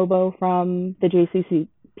Sam the Hobo from the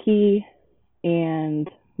JCCP, and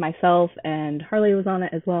myself, and Harley was on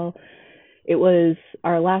it as well. It was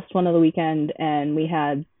our last one of the weekend, and we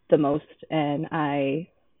had the most, and I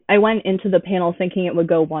went into the panel thinking it would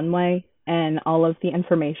go one way, and all of the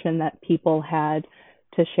information that people had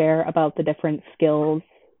to share about the different skills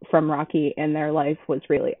from Rocky in their life was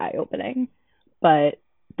really eye-opening. But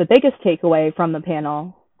the biggest takeaway from the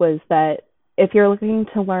panel was that if you're looking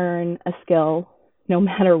to learn a skill, no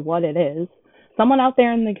matter what it is, someone out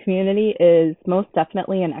there in the community is most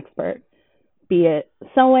definitely an expert, be it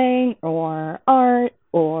sewing or art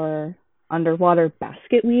or underwater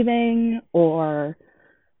basket weaving or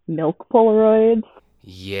milk Polaroids.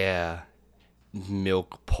 Yeah.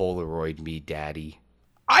 Milk Polaroid me, daddy.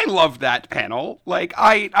 I love that panel. Like,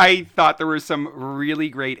 I thought there were some really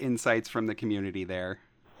great insights from the community there.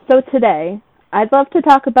 So today, I'd love to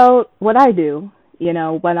talk about what I do,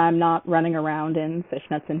 when I'm not running around in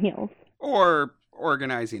fishnets and heels. Or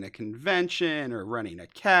organizing a convention, or running a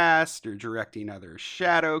cast, or directing other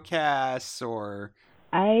shadow casts, or...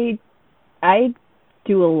 I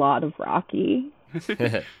do a lot of Rocky.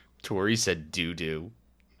 Tori said doo-doo.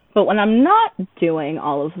 But when I'm not doing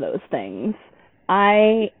all of those things,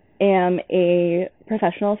 I am a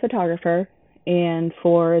professional photographer, and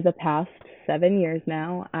for the past 7 years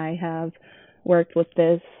now, I have worked with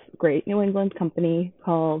this great New England company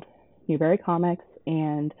called Newbury Comics,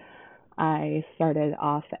 and I started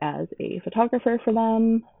off as a photographer for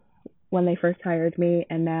them when they first hired me,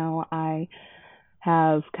 and now I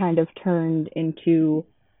have kind of turned into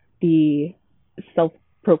the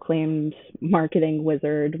self-proclaimed marketing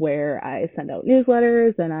wizard where I send out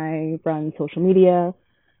newsletters and I run social media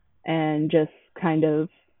and just kind of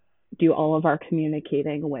do all of our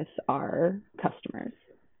communicating with our customers.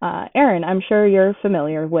 Aaron, I'm sure you're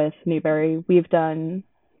familiar with Newbury. We've done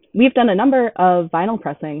a number of vinyl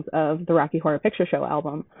pressings of the Rocky Horror Picture Show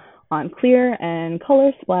album on clear and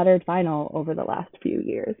color splattered vinyl over the last few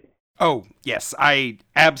years. Oh, yes, I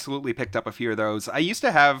absolutely picked up a few of those. I used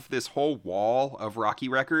to have this whole wall of Rocky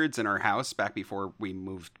records in our house back before we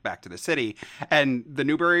moved back to the city, and the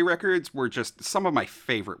Newbury records were just some of my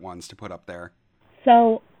favorite ones to put up there.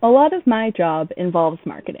 So, a lot of my job involves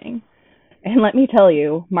marketing. And let me tell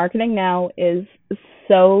you, marketing now is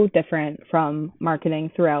so different from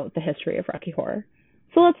marketing throughout the history of Rocky Horror.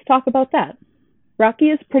 So let's talk about that. Rocky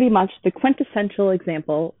is pretty much the quintessential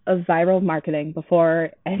example of viral marketing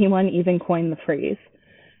before anyone even coined the phrase.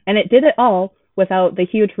 And it did it all without the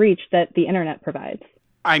huge reach that the internet provides.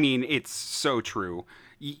 I mean, it's so true.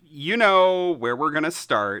 You know where we're going to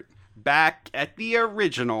start. Back at the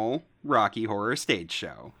original Rocky Horror Stage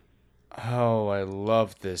Show. Oh, I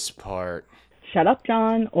love this part. Shut up,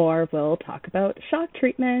 John, or we'll talk about Shock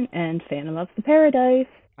Treatment and Phantom of the Paradise.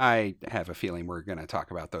 I have a feeling we're going to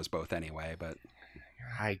talk about those both anyway, but...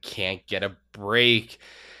 I can't get a break.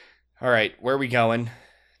 All right, where are we going?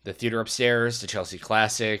 The theater upstairs, the Chelsea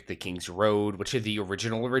Classic, the King's Road. Which of the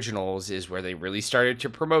originals is where they really started to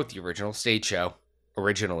promote the original stage show?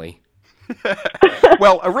 Originally.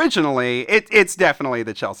 Well, originally, it's definitely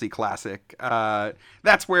the Chelsea Classic.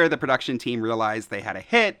 That's where the production team realized they had a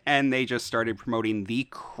hit, and they just started promoting the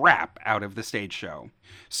crap out of the stage show.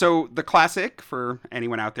 So the Classic, for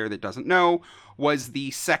anyone out there that doesn't know, was the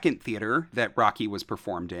second theater that Rocky was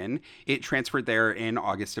performed in. It transferred there in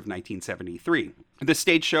August of 1973. The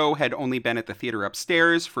stage show had only been at the theater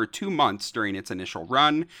upstairs for 2 months during its initial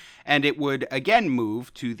run, and it would again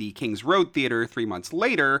move to the King's Road Theater 3 months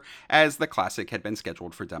later, as the Classic had been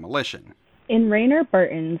scheduled for demolition. In Rainer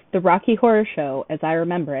Burton's The Rocky Horror Show, as I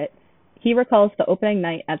remember it, he recalls the opening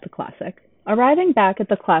night at the Classic. Arriving back at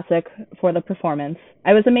the Classic for the performance,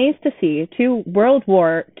 I was amazed to see 2 World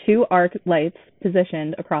War II arc lights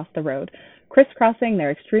positioned across the road, crisscrossing their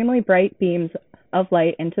extremely bright beams of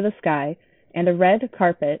light into the sky, and a red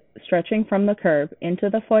carpet stretching from the curb into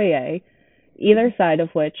the foyer, either side of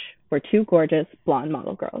which were 2 gorgeous blonde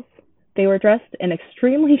model girls. They were dressed in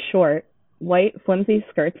extremely short, white flimsy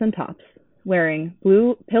skirts and tops, wearing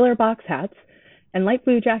blue pillar box hats and light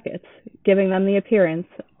blue jackets, giving them the appearance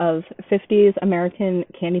of 50s American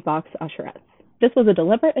candy box usherettes. This was a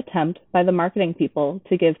deliberate attempt by the marketing people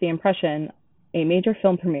to give the impression a major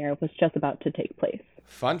film premiere was just about to take place.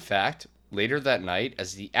 Fun fact, later that night,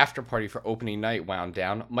 as the after party for opening night wound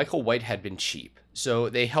down, Michael White had been cheap, so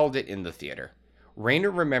they held it in the theater.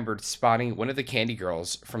 Rainer remembered spotting one of the candy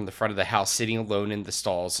girls from the front of the house sitting alone in the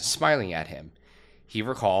stalls, smiling at him. He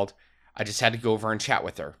recalled, "I just had to go over and chat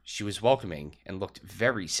with her. She was welcoming and looked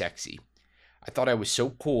very sexy. I thought I was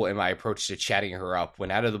so cool in my approach to chatting her up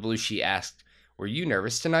when out of the blue she asked, 'Were you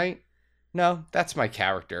nervous tonight?' 'No, that's my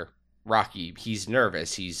character. Rocky, he's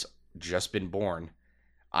nervous. He's just been born.'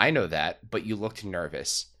 'I know that, but you looked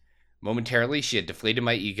nervous.' Momentarily, she had deflated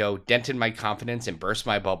my ego, dented my confidence, and burst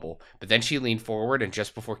my bubble. But then she leaned forward and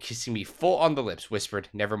just before kissing me full on the lips, whispered,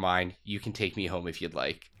 'Never mind, you can take me home if you'd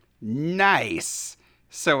like.'" Nice.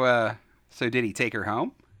 So did he take her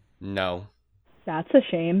home? No. That's a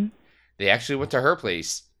shame. They actually went to her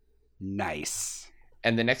place. Nice.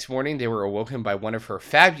 And the next morning, they were awoken by one of her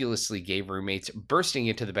fabulously gay roommates bursting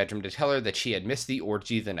into the bedroom to tell her that she had missed the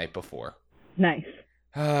orgy the night before. Nice.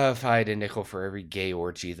 If I had a nickel for every gay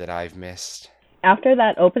orgy that I've missed. After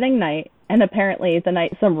that opening night, and apparently the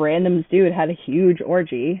night some random dude had a huge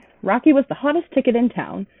orgy, Rocky was the hottest ticket in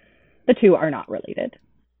town, The two are not related.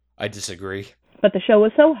 I disagree. But the show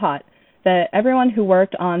was so hot that everyone who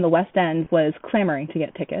worked on the West End was clamoring to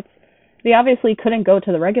get tickets. They obviously couldn't go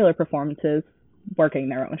to the regular performances, working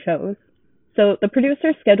their own shows. So the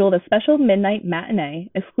producers scheduled a special midnight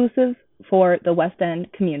matinee exclusive for the West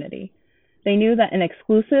End community. They knew that an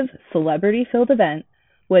exclusive, celebrity-filled event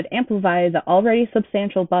would amplify the already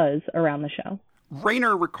substantial buzz around the show.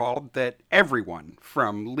 Rayner recalled that everyone,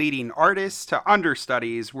 from leading artists to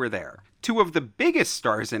understudies, were there. Two of the biggest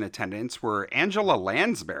stars in attendance were Angela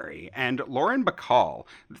Lansbury and Lauren Bacall,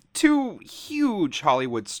 two huge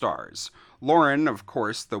Hollywood stars. Lauren, of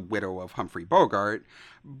course, the widow of Humphrey Bogart.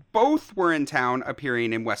 Both were in town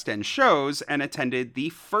appearing in West End shows and attended the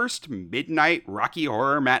first midnight Rocky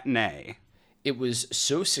Horror matinee. It was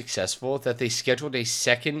so successful that they scheduled a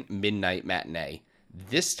second midnight matinee.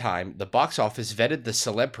 This time, the box office vetted the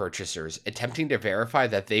celeb purchasers, attempting to verify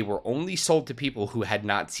that they were only sold to people who had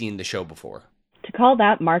not seen the show before. To call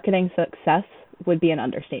that marketing success would be an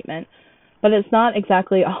understatement, but it's not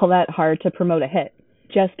exactly all that hard to promote a hit.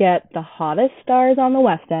 Just get the hottest stars on the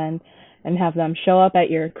West End and have them show up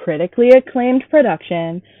at your critically acclaimed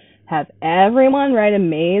production, have everyone write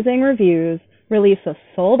amazing reviews, release a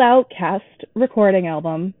sold-out cast recording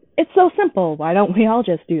album. It's so simple. Why don't we all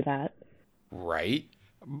just do that? Right?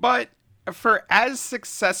 But for as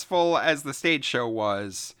successful as the stage show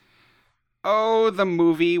was, the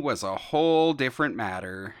movie was a whole different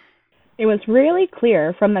matter. It was really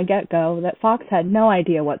clear from the get-go that Fox had no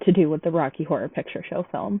idea what to do with the Rocky Horror Picture Show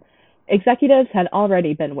film. Executives had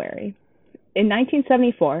already been wary. In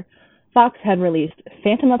 1974, Fox had released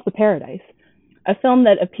Phantom of the Paradise, a film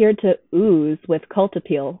that appeared to ooze with cult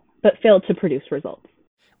appeal, but failed to produce results.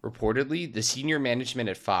 Reportedly, the senior management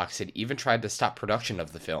at Fox had even tried to stop production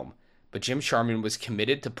of the film, but Jim Sharman was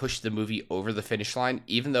committed to push the movie over the finish line,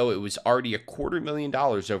 even though it was already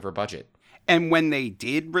 $250,000 over budget. And when they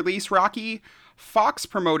did release Rocky, Fox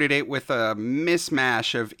promoted it with a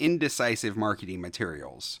mismatch of indecisive marketing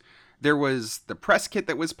materials. There was the press kit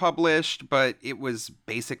that was published, but it was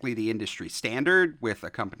basically the industry standard with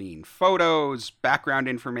accompanying photos, background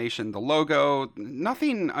information, the logo,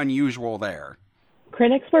 nothing unusual there.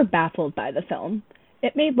 Critics were baffled by the film.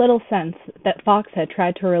 It made little sense that Fox had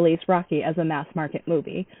tried to release Rocky as a mass-market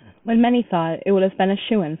movie, when many thought it would have been a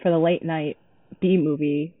shoo-in for the late-night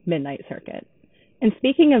B-movie midnight circuit. And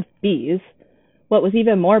speaking of Bs, what was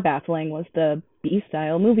even more baffling was the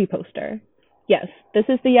B-style movie poster. Yes, this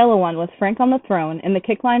is the yellow one with Frank on the throne and the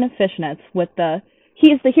kick line of fishnets with the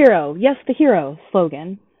 "He's the hero, yes the hero"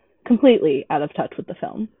 slogan, completely out of touch with the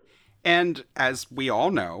film. And, as we all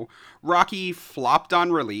know, Rocky flopped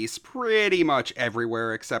on release pretty much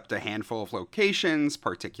everywhere except a handful of locations,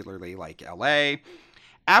 particularly like LA.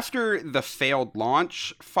 After the failed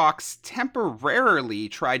launch, Fox temporarily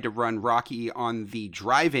tried to run Rocky on the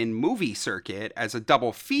drive-in movie circuit as a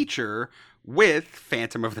double feature with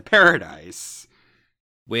Phantom of the Paradise.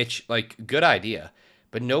 Which, good idea.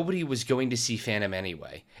 But nobody was going to see Phantom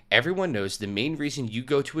anyway. Everyone knows the main reason you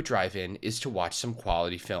go to a drive-in is to watch some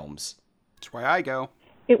quality films. That's why I go.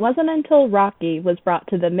 It wasn't until Rocky was brought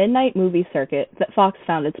to the midnight movie circuit that Fox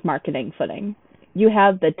found its marketing footing. You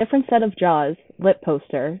have the different set of Jaws lit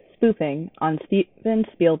poster spoofing on Steven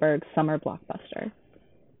Spielberg's summer blockbuster.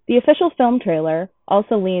 The official film trailer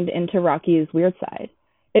also leaned into Rocky's weird side.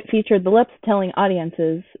 It featured the lips telling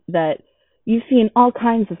audiences that you've seen all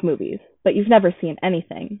kinds of movies, but you've never seen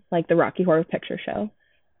anything like the Rocky Horror Picture Show.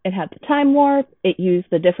 It had the time warp, it used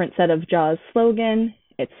the different set of Jaws slogan,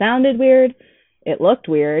 it sounded weird, it looked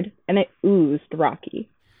weird, and it oozed Rocky.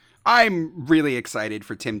 I'm really excited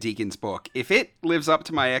for Tim Deacon's book. If it lives up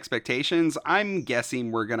to my expectations, I'm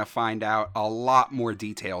guessing we're going to find out a lot more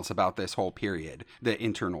details about this whole period. The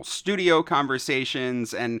internal studio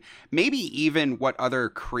conversations, and maybe even what other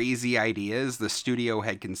crazy ideas the studio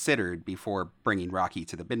had considered before bringing Rocky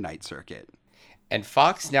to the midnight circuit. And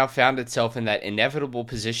Fox now found itself in that inevitable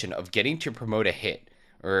position of getting to promote a hit,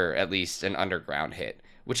 or at least an underground hit,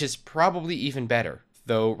 which is probably even better,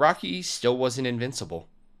 though Rocky still wasn't invincible.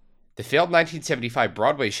 The failed 1975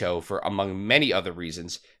 Broadway show, for among many other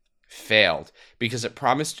reasons, failed because it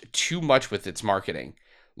promised too much with its marketing.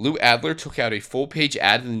 Lou Adler took out a full-page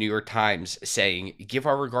ad in the New York Times saying, "Give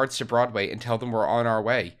our regards to Broadway and tell them we're on our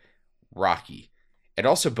way." Rocky. It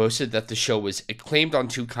also boasted that the show was acclaimed on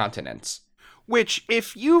 2 continents. Which,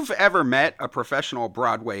 if you've ever met a professional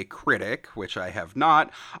Broadway critic, which I have not,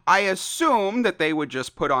 I assume that they would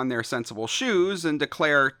just put on their sensible shoes and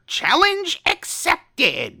declare, "Challenge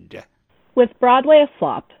accepted!" With Broadway a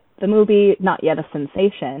flop, the movie not yet a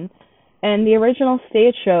sensation, and the original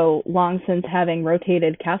stage show long since having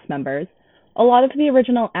rotated cast members, a lot of the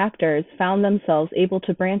original actors found themselves able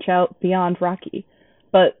to branch out beyond Rocky.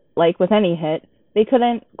 But, like with any hit, they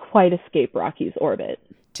couldn't quite escape Rocky's orbit.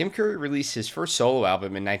 Tim Curry released his first solo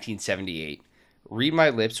album in 1978. Read My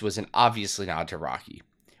Lips was an obviously nod to Rocky,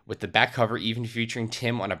 with the back cover even featuring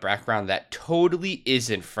Tim on a background that totally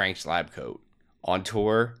isn't Frank's lab coat. On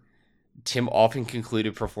tour, Tim often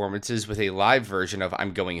concluded performances with a live version of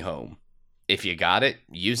I'm Going Home. If you got it,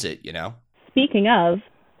 use it, you know? Speaking of,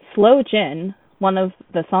 Slow Gin, one of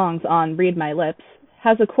the songs on Read My Lips,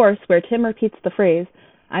 has a chorus where Tim repeats the phrase,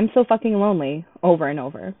 I'm so fucking lonely, over and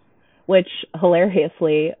over, which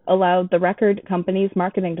hilariously allowed the record company's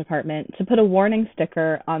marketing department to put a warning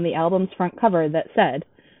sticker on the album's front cover that said,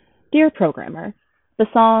 Dear Programmer, the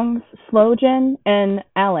songs Slow Gin and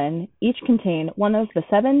Alan each contain one of the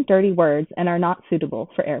 7 dirty words and are not suitable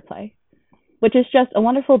for airplay, which is just a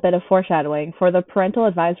wonderful bit of foreshadowing for the parental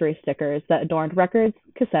advisory stickers that adorned records,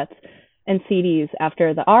 cassettes, and CDs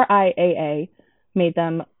after the RIAA made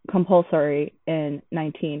them compulsory in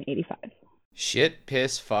 1985. Shit,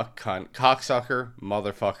 piss, fuck, cunt, cocksucker,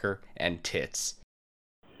 motherfucker, and tits.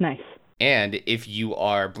 Nice. And if you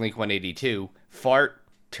are Blink-182, fart,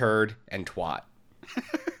 turd, and twat.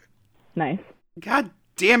 Nice. God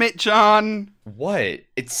damn it, John. What?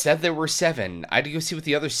 It said there were 7. I had to go see what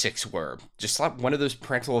the other 6 were. Just slap one of those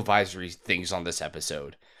parental advisory things on this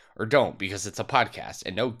episode. Or don't, because it's a podcast,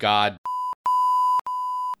 and no god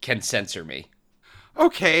can censor me.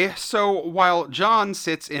 Okay, so while John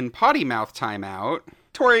sits in potty mouth timeout,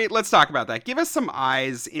 Tori, let's talk about that. Give us some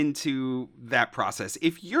eyes into that process.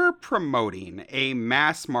 If you're promoting a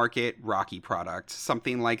mass market Rocky product,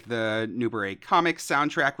 something like the Newbury Comics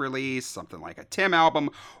soundtrack release, something like a Tim album,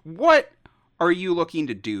 what are you looking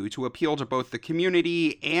to do to appeal to both the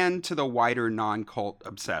community and to the wider non-cult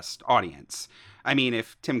obsessed audience? I mean,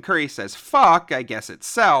 if Tim Curry says fuck, I guess it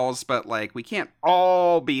sells, but like, we can't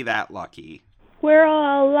all be that lucky. We're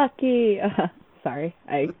all lucky. Sorry,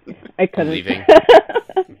 I couldn't. Leaving.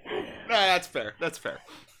 That's fair. That's fair.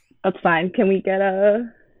 That's fine. Can we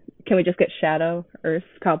just get Shadow or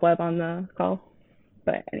Cobweb on the call?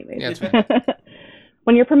 But anyways. Yeah, that's fine.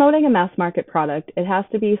 When you're promoting a mass market product, it has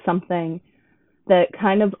to be something that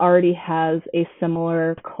kind of already has a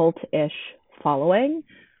similar cult-ish following.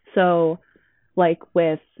 So, like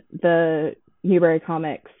with the Newbury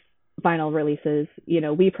Comics vinyl releases, you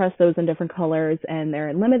know, we press those in different colors and they're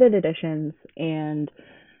in limited editions, and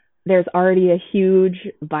there's already a huge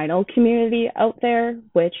vinyl community out there,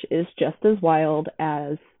 which is just as wild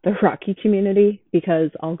as the Rocky community, because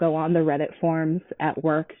I'll go on the Reddit forums at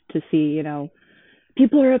work to see, you know,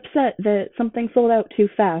 people are upset that something sold out too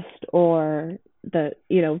fast, or the,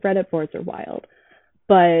 you know, Reddit boards are wild.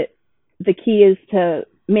 But the key is to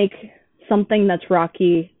make something that's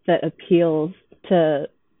Rocky that appeals to,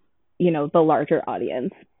 you know, the larger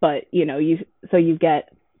audience. But, you know, you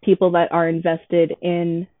get people that are invested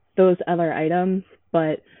in those other items,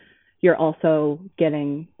 but you're also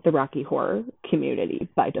getting the Rocky Horror community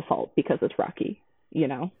by default because it's Rocky, you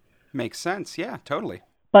know? Makes sense. Yeah, totally.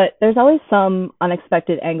 But there's always some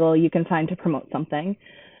unexpected angle you can find to promote something.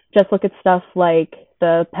 Just look at stuff like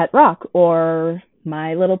the Pet Rock or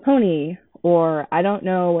My Little Pony, or I don't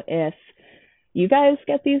know if you guys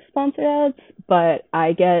get these sponsored ads, but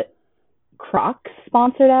I get Crocs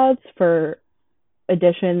sponsored ads for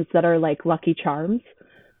editions that are like Lucky Charms,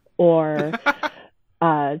 or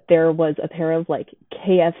there was a pair of like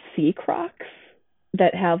KFC Crocs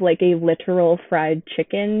that have like a literal fried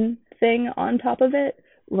chicken thing on top of it.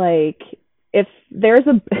 Like, if there's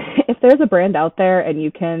a brand out there and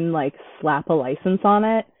you can like slap a license on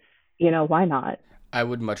it, you know, why not? I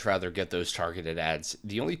would much rather get those targeted ads.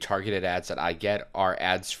 The only targeted ads that I get are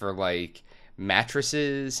ads for like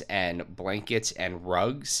mattresses and blankets and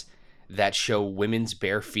rugs that show women's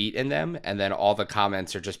bare feet in them, and then all the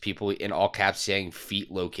comments are just people in all caps saying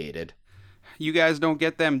feet located. You guys don't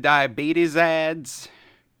get them diabetes ads?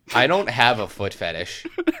 I don't have a foot fetish.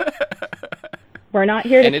 We're not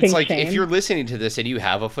here to and it's kink like, shame. if you're listening to this and you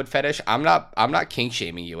have a foot fetish, I'm not kink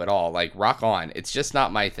shaming you at all. Like, rock on. It's just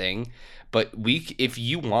not my thing. But if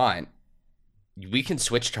you want, we can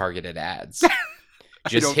switch targeted ads.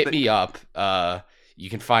 Just hit me up. You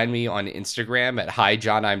can find me on Instagram at Hi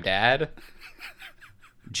John I'm Dad.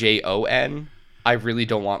 JON. I really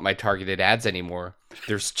don't want my targeted ads anymore.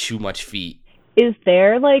 There's too much feet. Is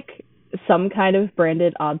there like some kind of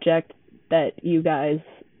branded object that you guys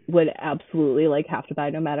would absolutely like have to buy,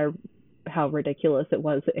 no matter how ridiculous it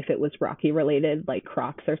was, if it was Rocky related, like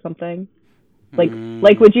Crocs or something?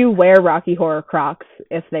 Like would you wear Rocky Horror Crocs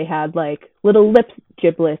if they had like little lip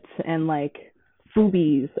giblets and like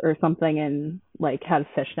boobies or something and like had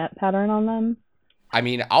fishnet pattern on them. I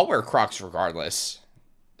mean, I'll wear Crocs regardless.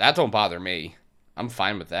 That don't bother me. I'm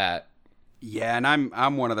fine with that. Yeah, and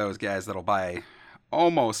I'm one of those guys that'll buy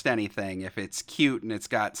almost anything if it's cute and it's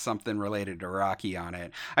got something related to Rocky on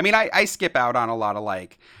it. I mean, I skip out on a lot of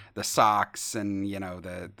like the socks and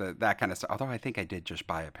the that kind of stuff. Although I think I did just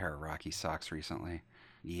buy a pair of Rocky socks recently.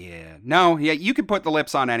 Yeah. No, yeah, you can put the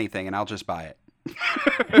lips on anything and I'll just buy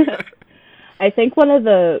it. I think one of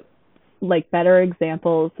the like better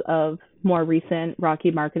examples of more recent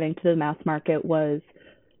Rocky marketing to the mass market was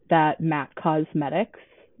that MAC Cosmetics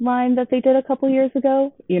line that they did a couple years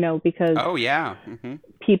ago, because Oh yeah.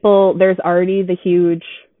 there's already the huge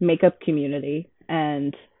makeup community,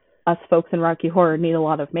 and us folks in Rocky Horror need a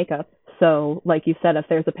lot of makeup. So, like you said, if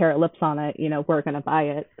there's a pair of lips on it, we're going to buy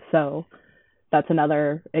it. So that's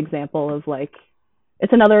another example of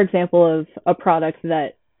it's another example of a product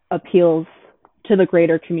that appeals to the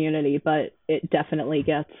greater community, but it definitely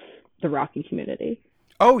gets the Rocky community.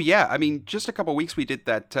 Oh yeah, I mean, just a couple weeks we did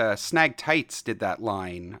that. Snag Tights did that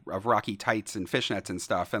line of Rocky tights and fishnets and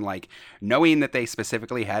stuff, and knowing that they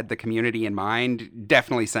specifically had the community in mind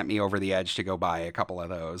definitely sent me over the edge to go buy a couple of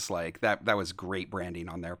those. That was great branding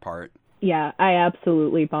on their part. Yeah, I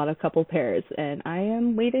absolutely bought a couple pairs, and I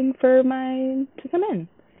am waiting for mine to come in.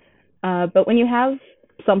 But when you have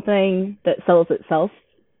something that sells itself,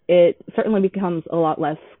 it certainly becomes a lot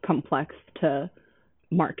less complex to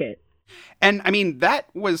market. And I mean,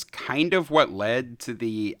 that was kind of what led to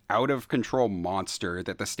the out of control monster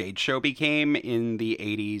that the stage show became in the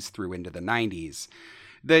 80s through into the 90s.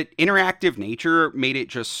 The interactive nature made it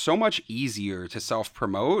just so much easier to self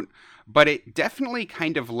promote, but it definitely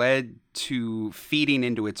kind of led to feeding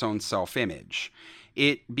into its own self image.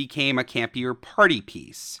 It became a campier party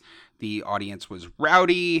piece. The audience was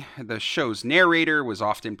rowdy. The show's narrator was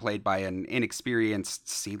often played by an inexperienced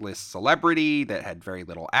C-list celebrity that had very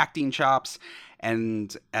little acting chops.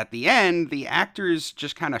 And at the end, the actors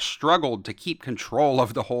just kind of struggled to keep control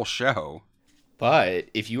of the whole show. But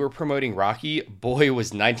if you were promoting Rocky, boy, was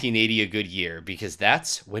 1980 a good year, because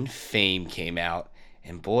that's when Fame came out.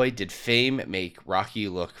 And boy, did Fame make Rocky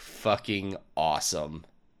look fucking awesome.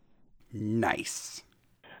 Nice.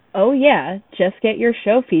 Oh yeah, just get your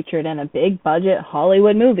show featured in a big budget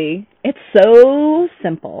Hollywood movie. It's so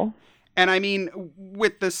simple. And I mean,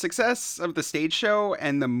 with the success of the stage show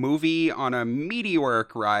and the movie on a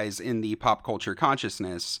meteoric rise in the pop culture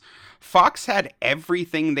consciousness, Fox had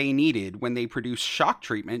everything they needed when they produced Shock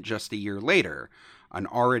Treatment just a year later. An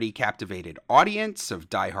already captivated audience of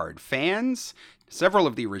diehard fans, several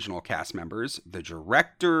of the original cast members, the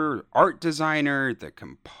director, art designer, the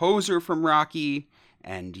composer from Rocky.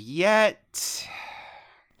 And yet,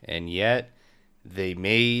 they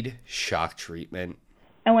made Shock Treatment.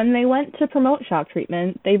 And when they went to promote Shock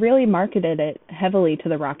Treatment, they really marketed it heavily to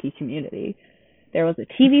the Rocky community. There was a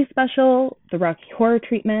TV special, The Rocky Horror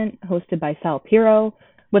Treatment, hosted by Sal Piro,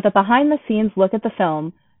 with a behind-the-scenes look at the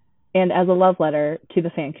film and as a love letter to the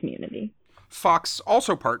fan community. Fox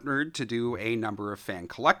also partnered to do a number of fan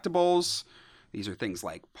collectibles. These are things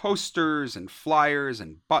like posters and flyers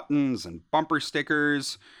and buttons and bumper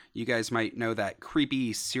stickers. You guys might know that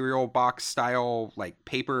creepy cereal box style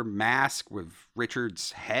paper mask with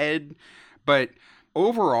Richard's head. But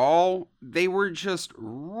overall, they were just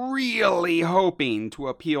really hoping to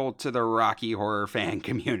appeal to the Rocky Horror fan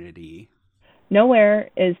community.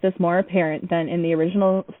 Nowhere is this more apparent than in the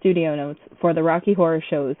original studio notes for the Rocky Horror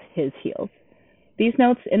show's His Heels. These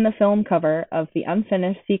notes in the film cover of the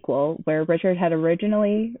unfinished sequel, where Richard had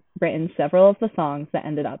originally written several of the songs that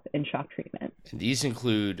ended up in Shock Treatment. And these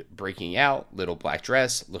include Breaking Out, Little Black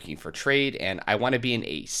Dress, Looking for Trade, and I Want to Be an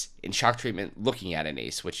Ace. In Shock Treatment, Looking at an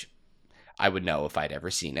Ace, which I would know if I'd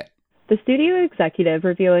ever seen it. The studio executive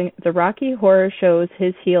reviewing the Rocky Horror show's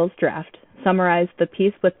His Heels draft summarized the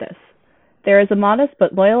piece with this: "There is a modest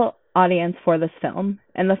but loyal audience for this film,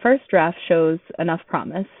 and the first draft shows enough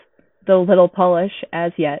promise, though little polish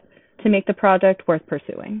as yet, to make the project worth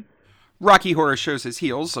pursuing." Rocky Horror Shows His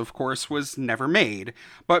Heels, of course, was never made,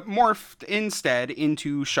 but morphed instead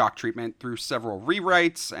into Shock Treatment through several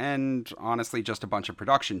rewrites and, honestly, just a bunch of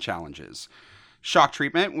production challenges. Shock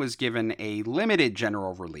Treatment was given a limited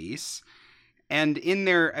general release, and in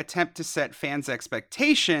their attempt to set fans'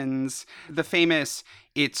 expectations, the famous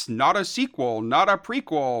 "It's not a sequel, not a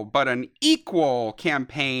prequel, but an equal"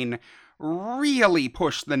 campaign really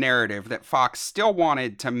pushed the narrative that Fox still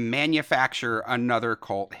wanted to manufacture another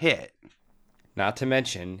cult hit. Not to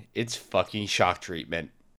mention, it's fucking Shock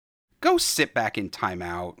Treatment. Go sit back in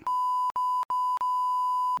timeout.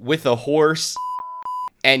 With a horse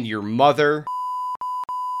and your mother.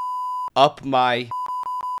 up my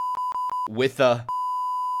with a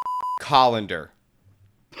colander.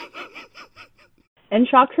 And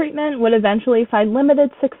Shock Treatment would eventually find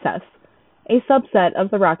limited success. A subset of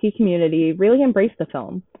the Rocky community really embraced the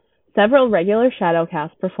film. Several regular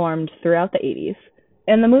shadowcasts performed throughout the 80s,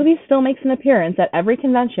 and the movie still makes an appearance at every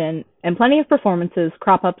convention, and plenty of performances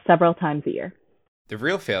crop up several times a year. The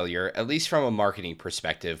real failure, at least from a marketing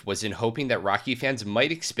perspective, was in hoping that Rocky fans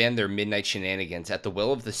might expand their midnight shenanigans at the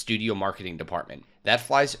will of the studio marketing department. That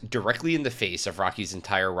flies directly in the face of Rocky's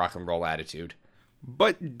entire rock and roll attitude.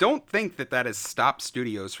 But don't think that has stopped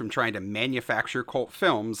studios from trying to manufacture cult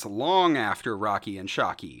films long after Rocky and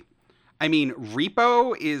Shocky. I mean,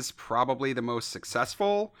 Repo is probably the most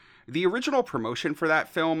successful. The original promotion for that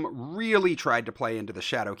film really tried to play into the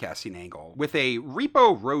shadowcasting angle, with a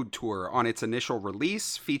Repo road tour on its initial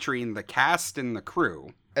release featuring the cast and the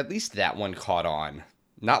crew. At least that one caught on.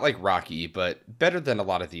 Not like Rocky, but better than a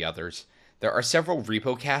lot of the others. There are several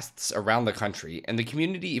Repo casts around the country, and the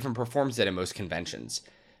community even performs it at most conventions.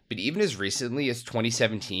 But even as recently as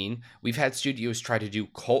 2017, we've had studios try to do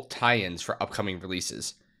cult tie-ins for upcoming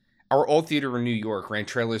releases. Our old theater in New York ran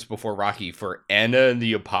trailers before Rocky for Anna and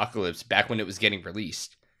the Apocalypse back when it was getting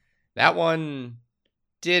released. That one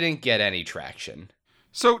didn't get any traction.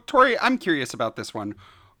 So, Tori, I'm curious about this one.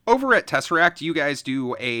 Over at Tesseract, you guys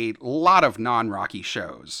do a lot of non-Rocky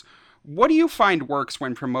shows. What do you find works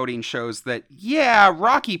when promoting shows that, yeah,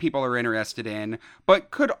 Rocky people are interested in,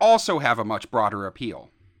 but could also have a much broader appeal?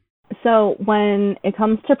 So when it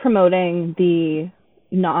comes to promoting the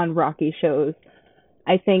non-Rocky shows,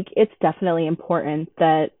 I think it's definitely important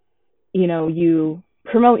that, you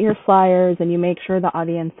promote your flyers and you make sure the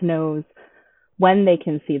audience knows when they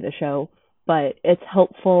can see the show. But it's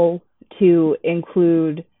helpful to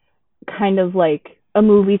include kind of like a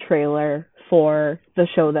movie trailer for the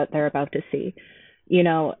show that they're about to see.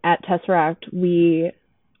 At Tesseract, we,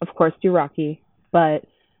 of course, do Rocky, but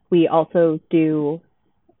we also do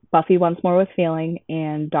Buffy Once More with Feeling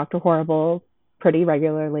and Dr. Horrible pretty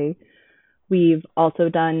regularly. We've also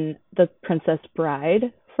done The Princess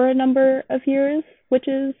Bride for a number of years, which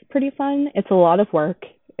is pretty fun. It's a lot of work.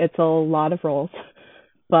 It's a lot of roles.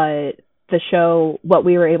 But the show, what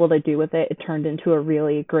we were able to do with it, it turned into a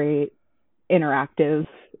really great interactive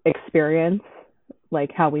experience,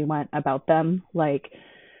 like how we went about them. Like,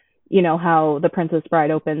 how The Princess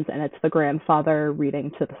Bride opens and it's the grandfather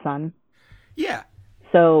reading to the son. Yeah.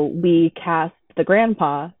 So we cast the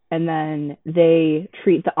grandpa and then they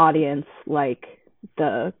treat the audience like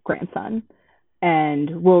the grandson.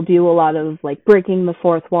 And we'll do a lot of like breaking the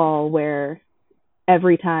fourth wall where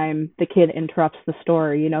every time the kid interrupts the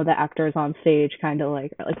story, the actors on stage kind of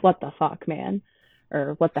like, what the fuck, man?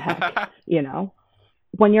 Or what the heck,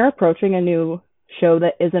 When you're approaching a new show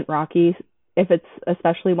that isn't Rocky, if it's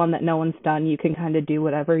especially one that no one's done, you can kind of do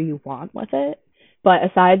whatever you want with it. But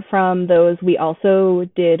aside from those, we also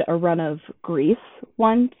did a run of Grease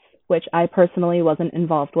once, which I personally wasn't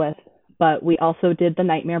involved with, but we also did The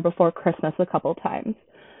Nightmare Before Christmas a couple times,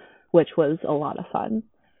 which was a lot of fun.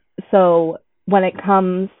 So when it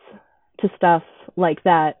comes to stuff like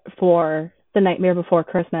that for The Nightmare Before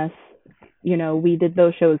Christmas, we did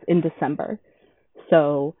those shows in December.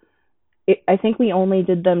 So I think we only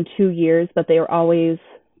did them 2 years, but they were always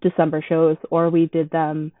December shows, or we did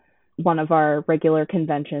them one of our regular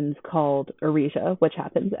conventions called Aresia, which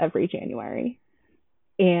happens every January.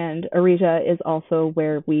 And Aresia is also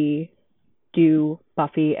where we do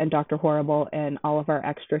Buffy and Dr. Horrible and all of our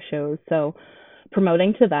extra shows. So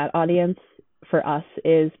promoting to that audience for us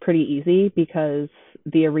is pretty easy because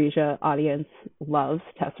the Aresia audience loves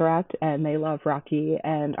Tesseract and they love Rocky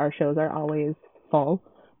and our shows are always full.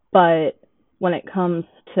 But when it comes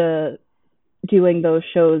to doing those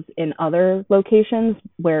shows in other locations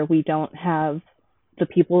where we don't have the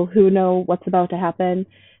people who know what's about to happen,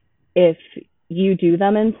 if you do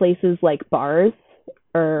them in places like bars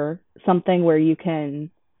or something where you can,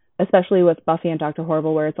 especially with Buffy and Dr.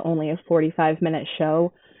 Horrible, where it's only a 45-minute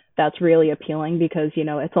show, that's really appealing because,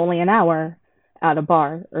 it's only an hour at a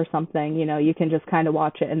bar or something. You can just kind of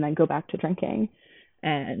watch it and then go back to drinking.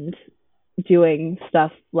 And doing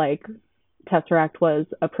stuff like Tesseract was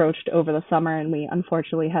approached over the summer and we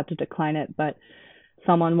unfortunately had to decline it, but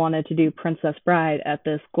someone wanted to do Princess Bride at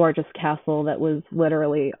this gorgeous castle that was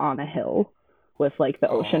literally on a hill with like the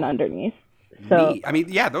ocean underneath. So I mean,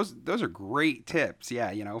 yeah, those are great tips.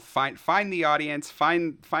 Yeah, find the audience,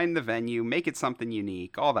 find the venue, make it something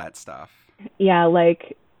unique, all that stuff. Yeah,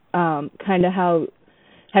 like kind of how,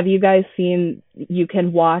 have you guys seen, you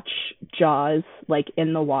can watch Jaws like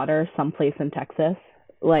in the water someplace in Texas?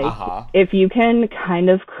 Like if you can kind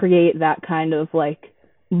of create that kind of like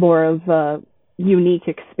more of a unique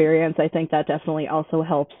experience, I think that definitely also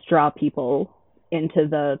helps draw people into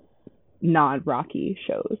the non-Rocky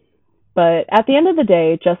shows. But at the end of the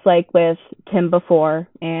day, just like with Tim before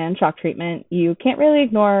and Shock Treatment, you can't really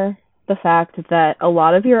ignore the fact that a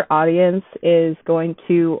lot of your audience is going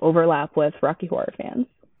to overlap with Rocky Horror fans.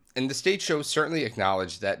 And the stage show certainly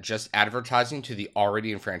acknowledged that just advertising to the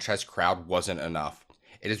already enfranchised crowd wasn't enough.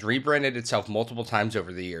 It has rebranded itself multiple times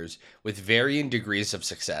over the years, with varying degrees of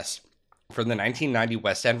success. For the 1990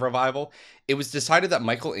 West End revival, it was decided that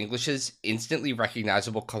Michael English's instantly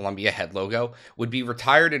recognizable Columbia head logo would be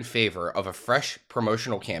retired in favor of a fresh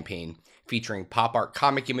promotional campaign featuring pop art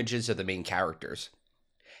comic images of the main characters.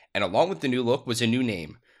 And along with the new look was a new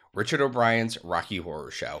name, Richard O'Brien's Rocky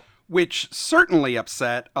Horror Show. Which certainly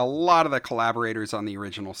upset a lot of the collaborators on the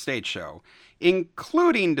original stage show,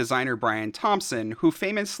 including designer Brian Thompson, who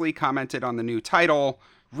famously commented on the new title,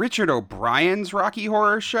 "Richard O'Brien's Rocky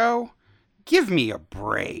Horror Show? Give me a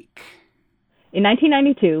break." In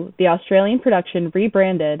 1992, the Australian production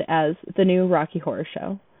rebranded as the new Rocky Horror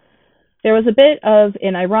Show. There was a bit of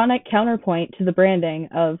an ironic counterpoint to the branding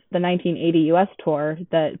of the 1980 US tour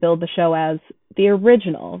that billed the show as the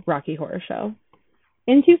original Rocky Horror Show.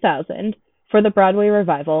 In 2000, for the Broadway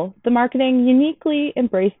revival, the marketing uniquely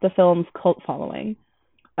embraced the film's cult following.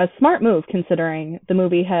 A smart move considering the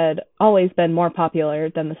movie had always been more popular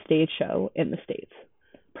than the stage show in the States.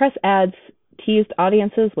 Press ads teased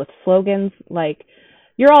audiences with slogans like,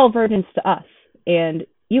 "You're all virgins to us," and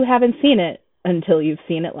 "You haven't seen it until you've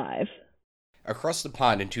seen it live." Across the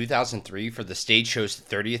pond in 2003 for the stage show's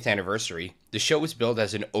 30th anniversary, the show was billed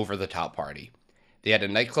as an over-the-top party. They had a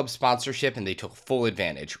nightclub sponsorship and they took full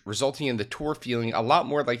advantage, resulting in the tour feeling a lot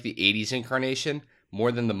more like the 80s incarnation,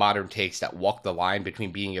 more than the modern takes that walk the line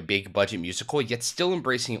between being a big budget musical yet still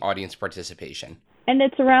embracing audience participation. And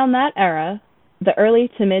it's around that era, the early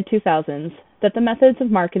to mid 2000s, that the methods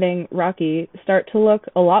of marketing Rocky start to look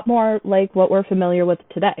a lot more like what we're familiar with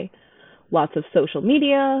today. Lots of social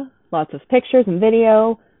media, lots of pictures and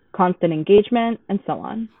video, constant engagement, and so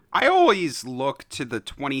on. I always look to the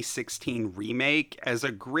 2016 remake as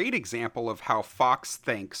a great example of how Fox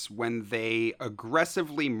thinks when they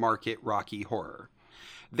aggressively market Rocky Horror.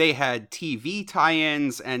 They had TV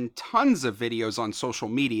tie-ins and tons of videos on social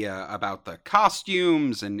media about the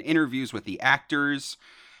costumes and interviews with the actors.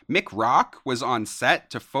 Mick Rock was on set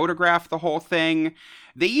to photograph the whole thing.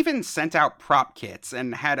 They even sent out prop kits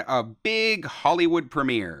and had a big Hollywood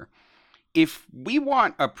premiere. If we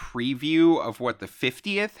want a preview of what the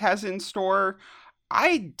 50th has in store,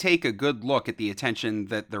 I'd take a good look at the attention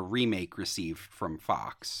that the remake received from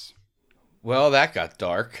Fox. Well, that got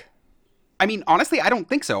dark. I mean, honestly, I don't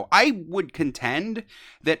think so. I would contend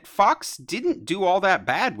that Fox didn't do all that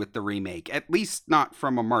bad with the remake, at least not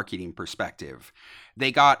from a marketing perspective.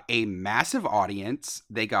 They got a massive audience,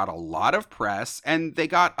 they got a lot of press, and they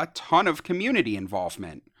got a ton of community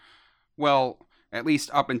involvement. Well, at least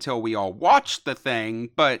up until we all watched the thing,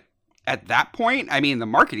 but at that point, I mean, the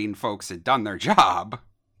marketing folks had done their job.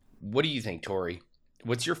 What do you think, Tori?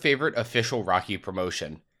 What's your favorite official Rocky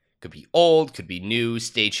promotion? Could be old, could be new,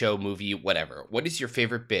 stage show, movie, whatever. What is your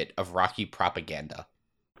favorite bit of Rocky propaganda?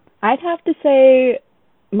 I'd have to say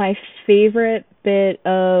my favorite bit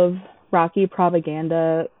of Rocky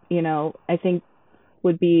propaganda, I think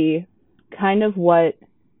would be kind of what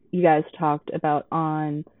you guys talked about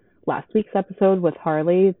on last week's episode with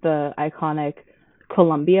Harley, the iconic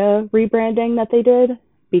Columbia rebranding that they did,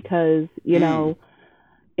 because,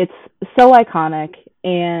 it's so iconic,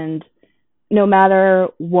 and no matter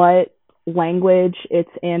what language it's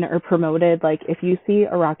in or promoted, like if you see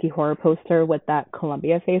a Rocky Horror poster with that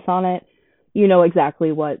Columbia face on it, you know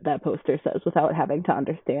exactly what that poster says without having to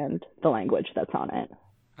understand the language that's on it.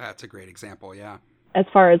 That's a great example, yeah. As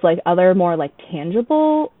far as like other more like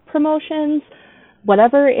tangible promotions,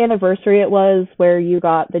 whatever anniversary it was where you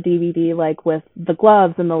got the DVD like with the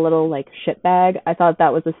gloves and the little like shit bag, I thought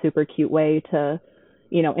that was a super cute way to,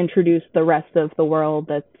 introduce the rest of the world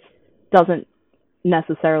that doesn't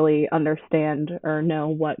necessarily understand or know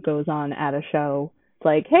what goes on at a show. It's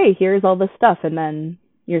like, hey, here's all this stuff, and then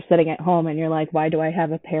you're sitting at home and you're like, why do I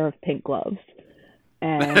have a pair of pink gloves?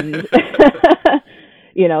 And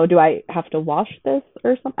do I have to wash this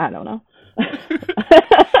or something? I don't know.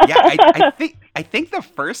 Yeah, I think the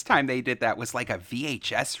first time they did that was like a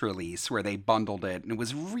VHS release where they bundled it, and it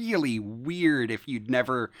was really weird if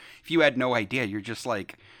you had no idea. You're just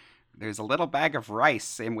like, there's a little bag of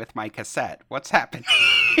rice in with my cassette. What's happening?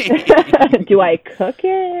 Do I cook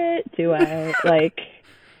it? Do I like...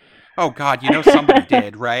 Oh, God, somebody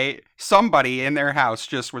did, right? Somebody in their house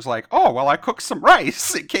just was like, oh, well, I cooked some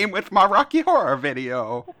rice. It came with my Rocky Horror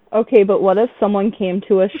video. Okay, but what if someone came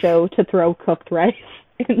to a show to throw cooked rice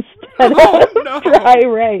instead Oh, of no. dry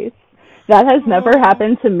rice? That has never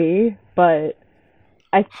happened to me, but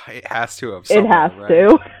It has to have. it has right?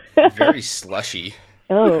 to. Very slushy.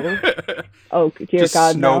 Oh, dear Just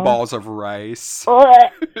God, snowballs of rice. no.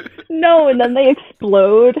 No, and then they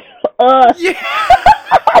explode. Yeah.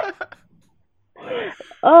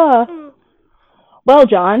 Well,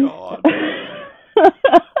 John. God.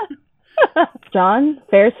 John,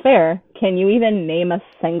 fair's fair. Can you even name a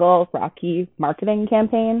single Rocky marketing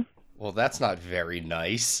campaign? Well, that's not very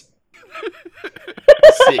nice.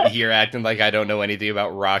 Sitting here acting like I don't know anything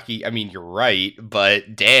about Rocky. I mean, you're right,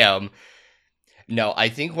 but damn. No, I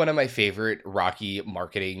think one of my favorite Rocky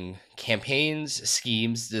marketing campaigns,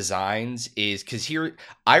 schemes, designs is because here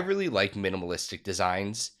I really like minimalistic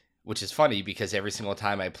designs, which is funny because every single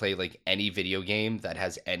time I play like any video game that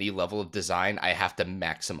has any level of design, I have to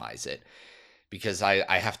maximize it because I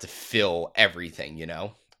have to fill everything, you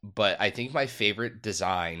know? But I think my favorite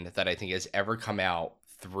design that I think has ever come out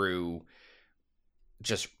through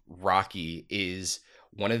just Rocky is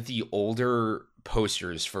one of the older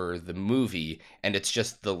posters for the movie, and it's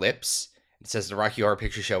just the lips. It says the Rocky Horror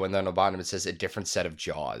Picture Show, and then on the bottom it says a different set of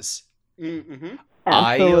jaws. Mm-hmm.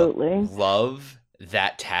 Absolutely. I love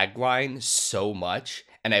that tagline so much,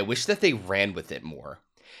 and I wish that they ran with it more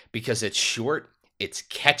because it's short, it's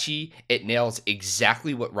catchy, it nails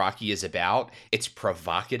exactly what Rocky is about. It's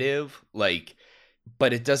provocative,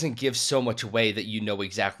 but it doesn't give so much away that you know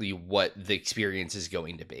exactly what the experience is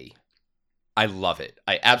going to be. I love it.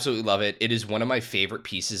 I absolutely love it. It is one of my favorite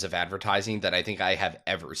pieces of advertising that I think I have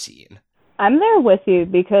ever seen. I'm there with you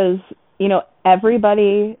because,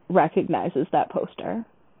 everybody recognizes that poster.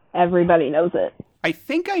 Everybody knows it. I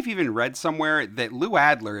think I've even read somewhere that Lou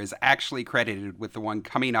Adler is actually credited with the one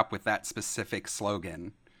coming up with that specific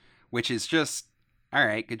slogan, which is just, all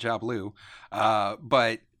right, good job, Lou.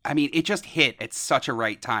 But I mean, it just hit at such a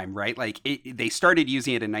right time, right? They started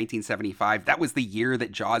using it in 1975. That was the year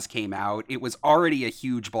that Jaws came out. It was already a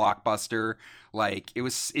huge blockbuster.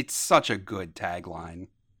 It's such a good tagline.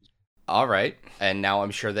 All right. And now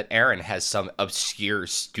I'm sure that Aaron has some obscure,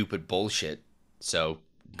 stupid bullshit. So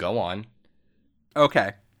go on.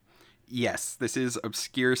 Okay. Yes, this is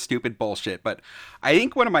obscure, stupid bullshit, but I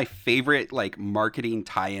think one of my favorite marketing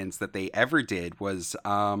tie-ins that they ever did was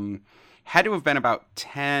had to have been about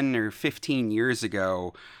 10 or 15 years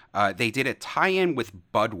ago. They did a tie-in with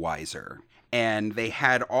Budweiser, and they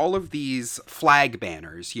had all of these flag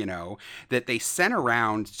banners, that they sent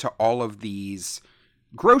around to all of these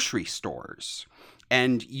grocery stores.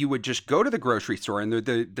 And you would just go to the grocery store, and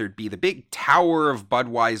there'd be the big tower of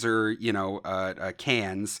Budweiser,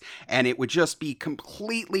 cans, and it would just be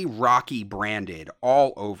completely Rocky branded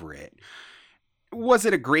all over it. Was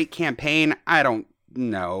it a great campaign? I don't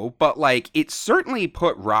know, but it certainly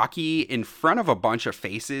put Rocky in front of a bunch of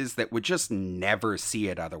faces that would just never see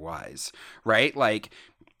it otherwise, right?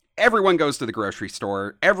 Everyone goes to the grocery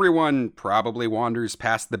store. Everyone probably wanders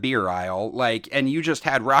past the beer aisle, and you just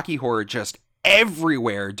had Rocky Horror just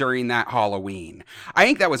everywhere during that Halloween. I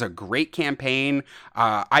think that was a great campaign.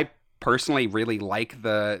 I personally really like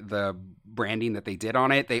the branding that they did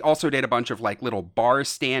on it. They also did a bunch of little bar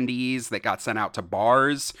standees that got sent out to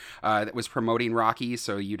bars that was promoting Rocky.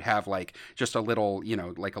 So you'd have just a little,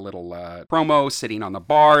 a little promo sitting on the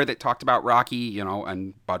bar that talked about Rocky,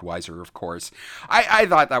 and Budweiser, of course. I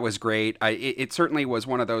thought that was great. It certainly was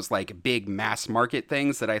one of those big mass market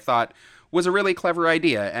things that I thought was a really clever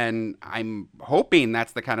idea, and I'm hoping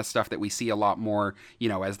that's the kind of stuff that we see a lot more,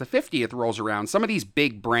 as the 50th rolls around. Some of these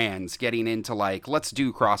big brands getting into let's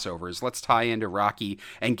do crossovers, let's tie into Rocky,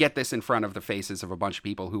 and get this in front of the faces of a bunch of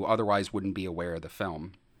people who otherwise wouldn't be aware of the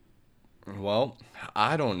film. Well,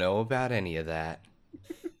 I don't know about any of that.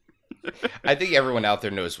 I think everyone out there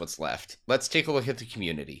knows what's left. Let's take a look at the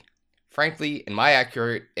community. Frankly, in my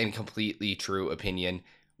accurate and completely true opinion,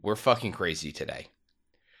 we're fucking crazy today.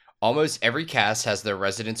 Almost every cast has their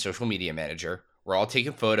resident social media manager. We're all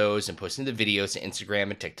taking photos and posting the videos to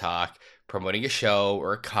Instagram and TikTok, promoting a show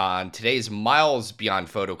or a con. Today is miles beyond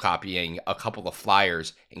photocopying a couple of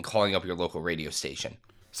flyers and calling up your local radio station.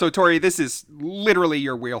 So, Tori, this is literally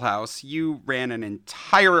your wheelhouse. You ran an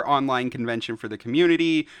entire online convention for the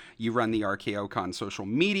community. You run the RKOCon social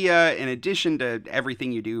media, in addition to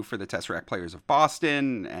everything you do for the Tesseract Players of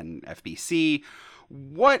Boston and FBC.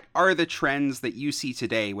 What are the trends that you see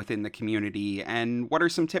today within the community, and what are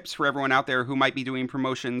some tips for everyone out there who might be doing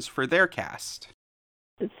promotions for their cast?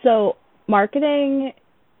 So marketing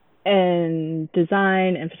and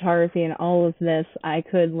design and photography and all of this, I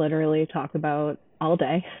could literally talk about all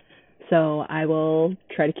day. So I will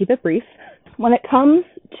try to keep it brief. When it comes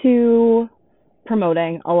to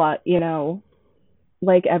promoting a lot,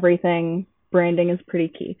 like everything, branding is pretty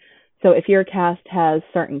key. So if your cast has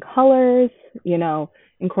certain colors,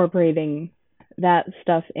 incorporating that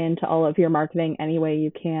stuff into all of your marketing any way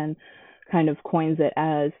you can kind of coins it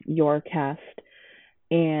as your cast.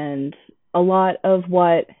 And a lot of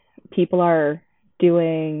what people are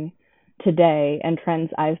doing today and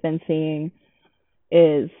trends I've been seeing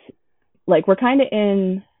is like we're kind of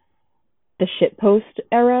in the shitpost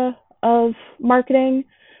era of marketing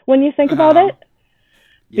when you think about it,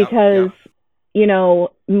 because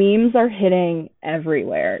memes are hitting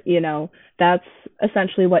everywhere. That's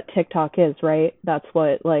essentially what TikTok is, right? That's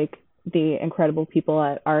what like the incredible people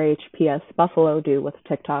at RHPS Buffalo do with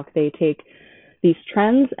TikTok. They take these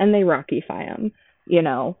trends and they rockify them.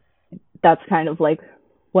 That's kind of like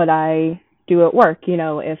what I do at work.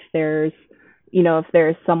 If there's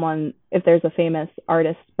a famous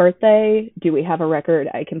artist's birthday, do we have a record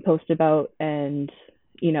I can post about and,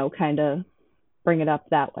 kind of bring it up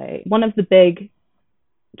that way? One of the big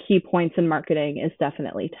key points in marketing is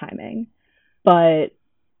definitely timing. But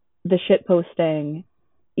the shit posting,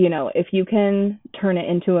 if you can turn it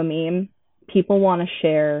into a meme, people want to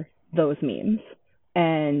share those memes.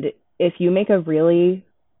 And if you make a really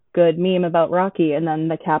good meme about Rocky and then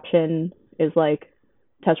the caption is like,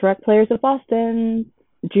 Tesseract players of Boston,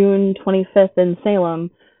 June 25th in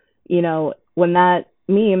Salem, when that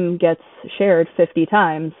meme gets shared 50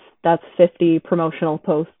 times, that's 50 promotional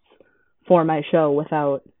posts for my show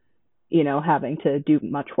without, having to do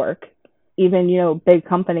much work. Even, big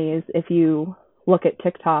companies, if you look at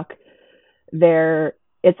TikTok,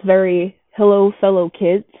 it's very hello fellow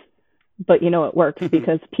kids, but it works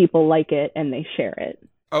because people like it and they share it.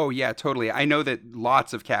 Oh, yeah, totally. I know that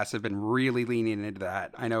lots of casts have been really leaning into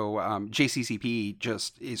that. I know JCCP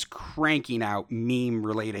just is cranking out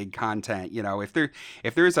meme-related content.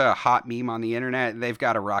 If there's a hot meme on the internet, they've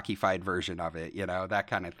got a Rockified version of it, that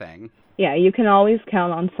kind of thing. Yeah, you can always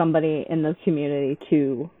count on somebody in the community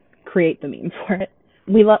to create the meme for it.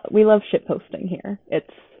 We love shit posting here.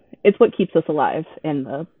 It's what keeps us alive in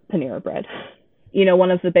the Panera Bread.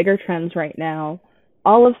 One of the bigger trends right now,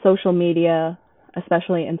 all of social media,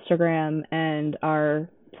 especially Instagram and our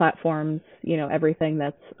platforms, everything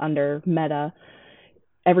that's under Meta,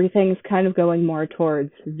 everything's kind of going more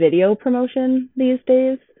towards video promotion these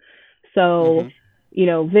days. So,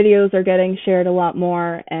 videos are getting shared a lot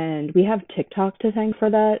more, and we have TikTok to thank for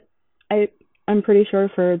that. I'm pretty sure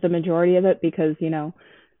for the majority of it because,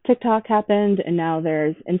 TikTok happened and now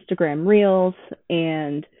there's Instagram Reels,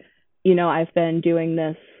 and, I've been doing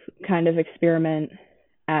this kind of experiment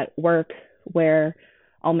at work where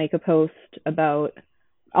I'll make a post about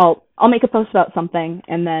something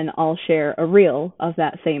and then I'll share a reel of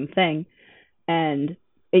that same thing, and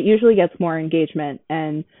it usually gets more engagement,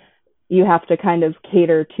 and you have to kind of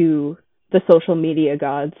cater to the social media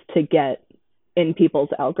gods to get in people's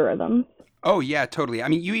algorithms. Oh, yeah, totally. I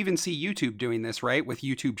mean, you even see YouTube doing this, right? With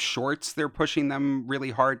YouTube Shorts, they're pushing them really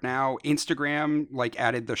hard now. Instagram,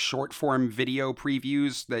 added the short form video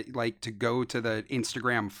previews that, to go to the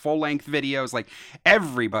Instagram full length videos.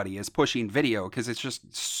 Everybody is pushing video because it's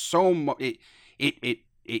just so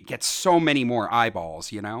it gets so many more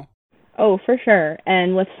eyeballs, Oh, for sure.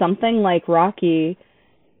 And with something like Rocky,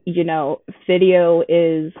 video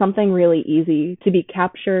is something really easy to be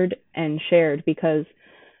captured and shared because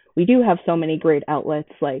we do have so many great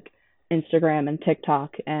outlets like Instagram and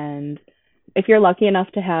TikTok. And if you're lucky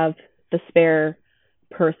enough to have the spare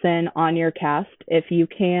person on your cast, if you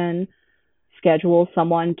can schedule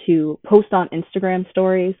someone to post on Instagram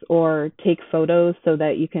stories or take photos so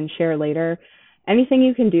that you can share later, anything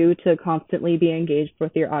you can do to constantly be engaged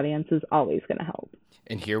with your audience is always going to help.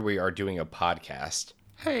 And here we are doing a podcast.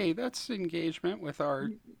 Hey, that's engagement with our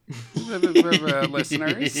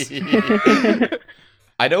listeners.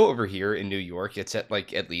 I know over here in New York, it's at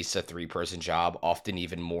least a 3-person job, often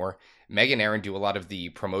even more. Meg and Aaron do a lot of the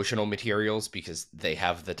promotional materials because they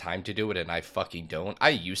have the time to do it, and I fucking don't. I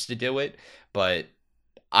used to do it, but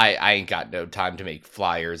I ain't got no time to make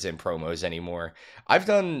flyers and promos anymore. I've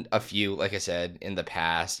done a few, like I said, in the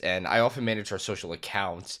past, and I often manage our social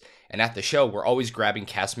accounts. And at the show, we're always grabbing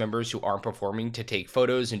cast members who aren't performing to take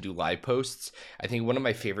photos and do live posts. I think one of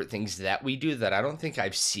my favorite things that we do that I don't think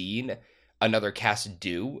I've seen another cast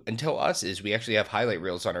do until us is we actually have highlight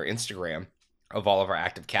reels on our Instagram of all of our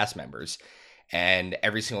active cast members. And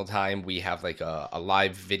every single time we have a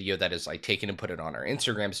live video that is taken and put it on our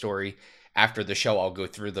Instagram story, after the show, I'll go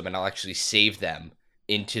through them and I'll actually save them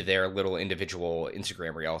into their little individual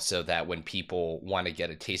Instagram reel so that when people want to get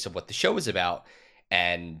a taste of what the show is about,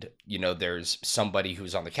 and there's somebody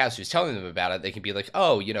who's on the cast who's telling them about it, they can be like,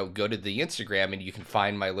 oh, go to the Instagram and you can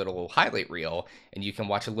find my little highlight reel and you can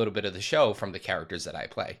watch a little bit of the show from the characters that I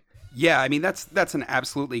play. Yeah, I mean, that's an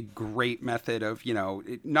absolutely great method of,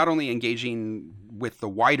 not only engaging with the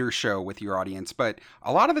wider show with your audience, but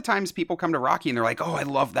a lot of the times people come to Rocky and they're like, oh, I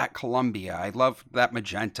love that Columbia. I love that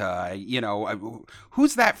Magenta.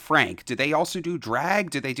 Who's that Frank? Do they also do drag?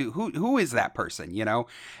 Do they do, who is that person,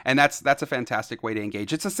 And that's a fantastic way to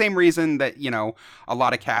engage. It's the same reason that, a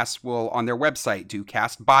lot of casts will on their website do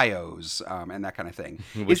cast bios and that kind of thing.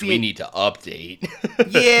 Which we need to update.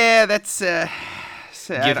 Yeah, that's...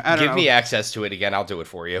 I don't give know. me access to it again. I'll do it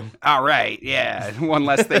for you. All right. Yeah. One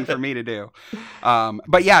less thing for me to do.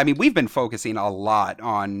 But yeah, I mean, we've been focusing a lot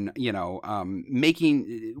on,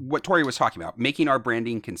 making what Tori was talking about, making our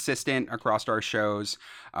branding consistent across our shows,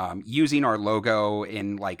 using our logo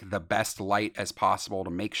in like the best light as possible to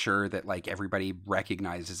make sure that like everybody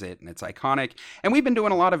recognizes it and it's iconic. And we've been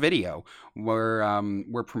doing a lot of video.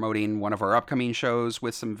 We're promoting one of our upcoming shows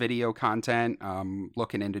with some video content,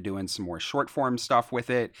 looking into doing some more short form stuff with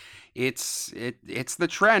it. It's the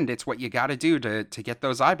trend. It's what you got to do to get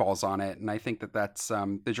those eyeballs on it. And I think that's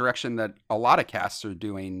the direction that a lot of casts are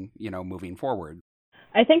doing, moving forward.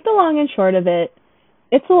 I think the long and short of it,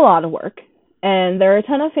 it's a lot of work. And there are a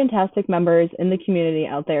ton of fantastic members in the community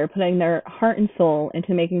out there putting their heart and soul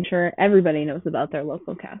into making sure everybody knows about their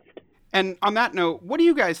local cast. And on that note, what do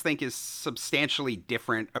you guys think is substantially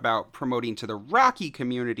different about promoting to the Rocky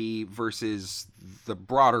community versus the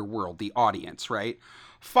broader world, the audience, right?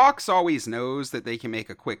 Fox always knows that they can make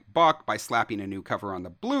a quick buck by slapping a new cover on the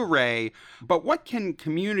Blu-ray, but what can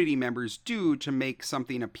community members do to make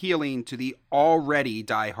something appealing to the already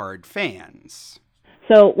diehard fans?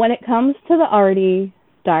 So when it comes to the already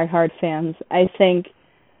diehard fans, I think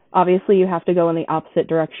obviously you have to go in the opposite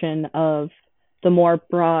direction of the more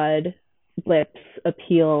broad blips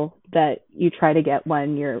appeal that you try to get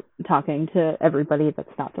when you're talking to everybody that's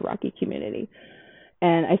not the Rocky community.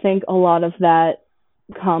 And I think a lot of that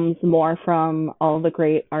comes more from all the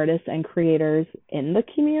great artists and creators in the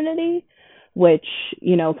community, which,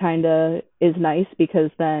 kind of is nice because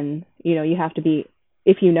then, you have to be,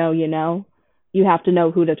 if you have to know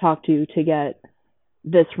who to talk to get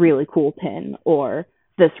this really cool pin or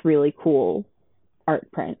this really cool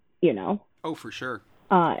art print, Oh, for sure.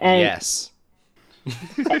 Yes.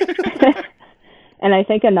 And I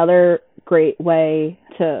think another great way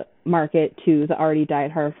to market to the already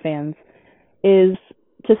diehard fans is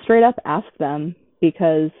to straight up ask them,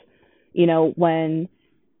 because, when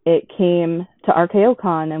it came to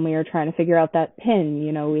RKOCon and we were trying to figure out that pin,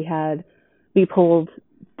 we pulled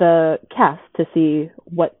the cast to see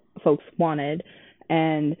what folks wanted.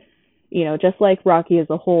 And, just like Rocky as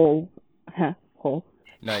a whole.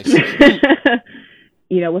 Nice.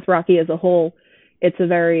 With Rocky as a whole, it's a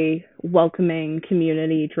very welcoming,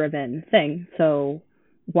 community-driven thing. So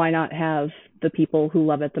why not have the people who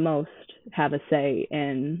love it the most have a say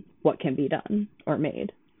in what can be done or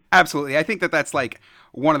made? Absolutely. I think that's like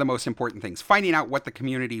one of the most important things, finding out what the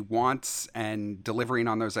community wants and delivering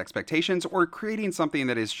on those expectations, or creating something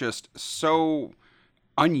that is just so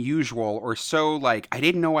unusual or so like, I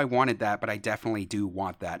didn't know I wanted that, but I definitely do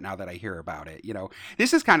want that now that I hear about it.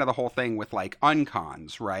 This is kind of the whole thing with like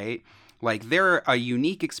uncons, right? Like they're a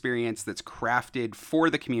unique experience that's crafted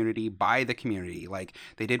for the community by the community. Like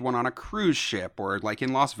they did one on a cruise ship, or like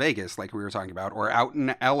in Las Vegas, like we were talking about, or out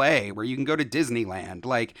in LA where you can go to Disneyland.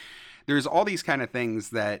 Like there's all these kind of things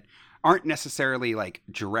that aren't necessarily like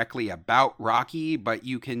directly about Rocky, but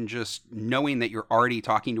you can just, knowing that you're already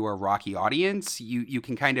talking to a Rocky audience, you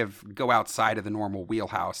can kind of go outside of the normal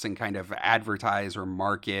wheelhouse and kind of advertise or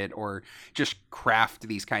market or just craft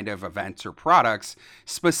these kind of events or products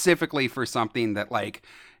specifically for something that like,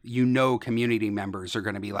 community members are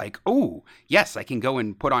going to be like, oh, yes, I can go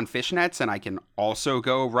and put on fishnets and I can also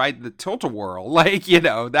go ride the tilt-a-whirl, like,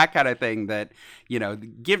 that kind of thing that,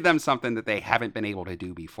 give them something that they haven't been able to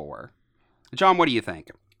do before. John, what do you think?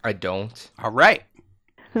 I don't. All right.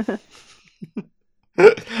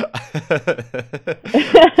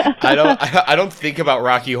 I don't think about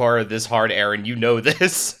Rocky Horror this hard, Aaron. You know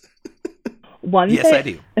this. Yes, I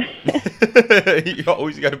do. You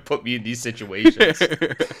always got to put me in these situations.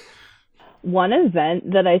 One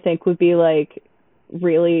event that I think would be like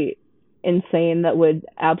really insane that would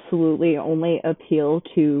absolutely only appeal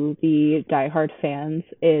to the diehard fans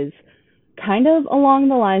is kind of along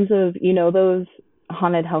the lines of, those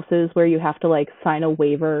haunted houses where you have to like sign a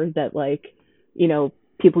waiver that like,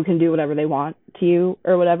 people can do whatever they want to you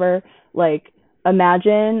or whatever. Like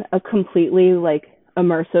imagine a completely like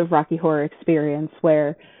immersive Rocky Horror experience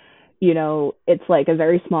where, you know, it's like a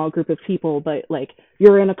very small group of people, but like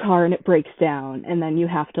you're in a car and it breaks down, and then you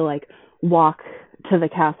have to like walk to the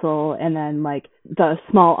castle, and then like the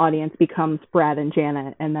small audience becomes Brad and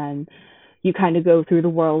Janet, and then you kind of go through the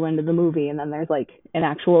whirlwind of the movie, and then there's like an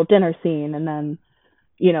actual dinner scene, and then,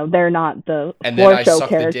 you know, they're not the And floor then I show suck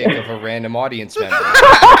characters. the dick of a random audience member.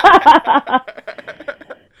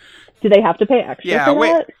 Do they have to pay extra Yeah, for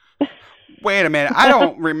wait. that? Wait a minute. I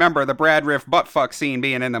don't remember the Brad Riff buttfuck scene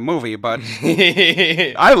being in the movie, but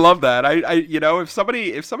I love that. I you know, if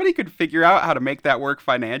somebody could figure out how to make that work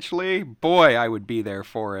financially, boy, I would be there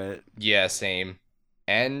for it. Yeah, same.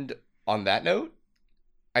 And on that note,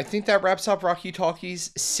 I think that wraps up Rocky Talkie's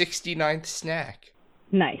 69th snack.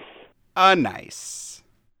 Nice. Nice.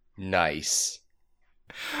 Nice.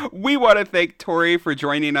 We want to thank Tori for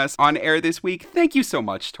joining us on air this week. Thank you so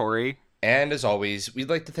much, Tori. And as always, we'd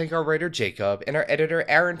like to thank our writer Jacob and our editor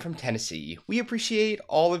Aaron from Tennessee. We appreciate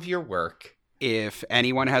all of your work. If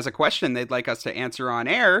anyone has a question they'd like us to answer on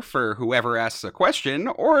air for whoever asks a question,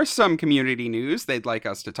 or some community news they'd like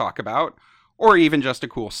us to talk about, or even just a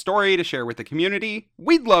cool story to share with the community,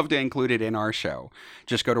 we'd love to include it in our show.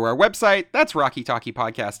 Just go to our website, that's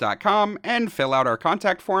rockytalkiepodcast.com, and fill out our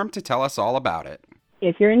contact form to tell us all about it.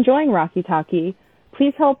 If you're enjoying Rocky Talkie,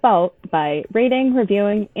 please help out by rating,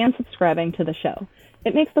 reviewing, and subscribing to the show.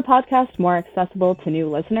 It makes the podcast more accessible to new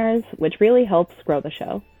listeners, which really helps grow the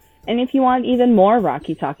show. And if you want even more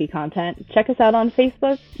Rocky Talkie content, check us out on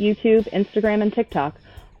Facebook, YouTube, Instagram, and TikTok,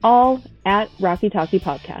 all at Rocky Talkie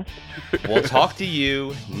Podcast. We'll talk to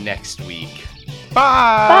you next week.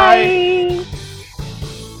 Bye! Bye!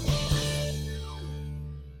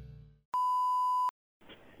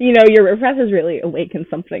 You know, your riff raff has really awakened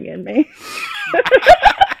something in me.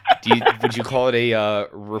 Would you call it a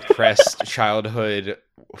repressed childhood...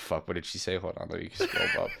 Fuck, what did she say? Hold on, let me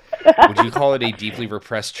scroll up. Would you call it a deeply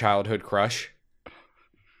repressed childhood crush?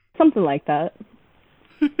 Something like that.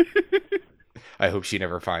 I hope she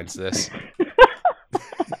never finds this.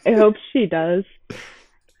 I hope she does.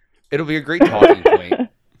 It'll be a great talking point.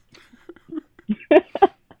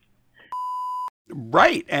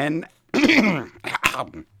 Right, and...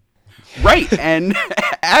 right, and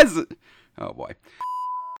as... Oh, boy.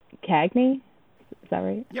 Cagney? Is that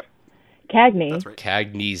right? Yep. Cagney. That's right.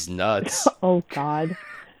 Cagney's nuts. Oh God.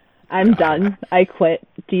 I'm done. I quit.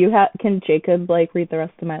 Do you have, can Jacob like read the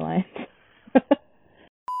rest of my lines?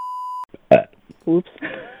 Oops.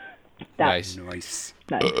 Nice. Nice.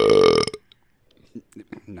 Nice.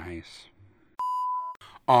 Nice.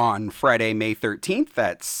 On Friday, May 13th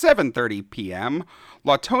at 7:30 p.m.,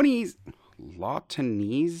 Lawton,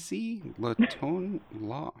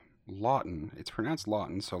 it's pronounced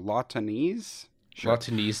Lawton, so Lawtonese? Sure.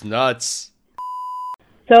 Lawtonese nuts.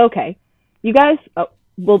 So, okay. You guys,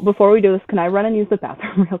 well, before we do this, can I run and use the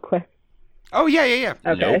bathroom real quick? Oh, yeah.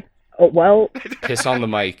 Okay. Nope. Oh, well, Piss on the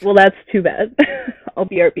mic. well, that's too bad. I'll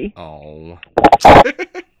BRB. Oh.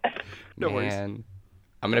 No worries. Man.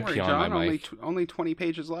 I'm going to Don't pee worry, on John, my mic. only 20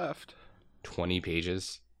 pages left. 20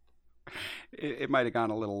 pages. It might have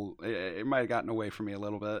gone a little, it might have gotten away from me a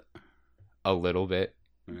little bit. A little bit.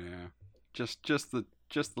 Yeah. Just the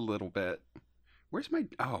little bit. Where's my,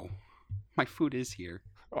 my food is here.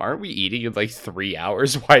 Aren't we eating in like 3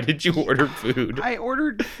 hours? Why did you order food? I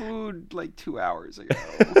ordered food like 2 hours ago.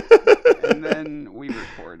 And then we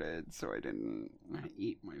recorded, so I didn't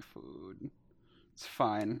eat my food. It's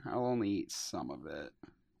fine. I'll only eat some of it.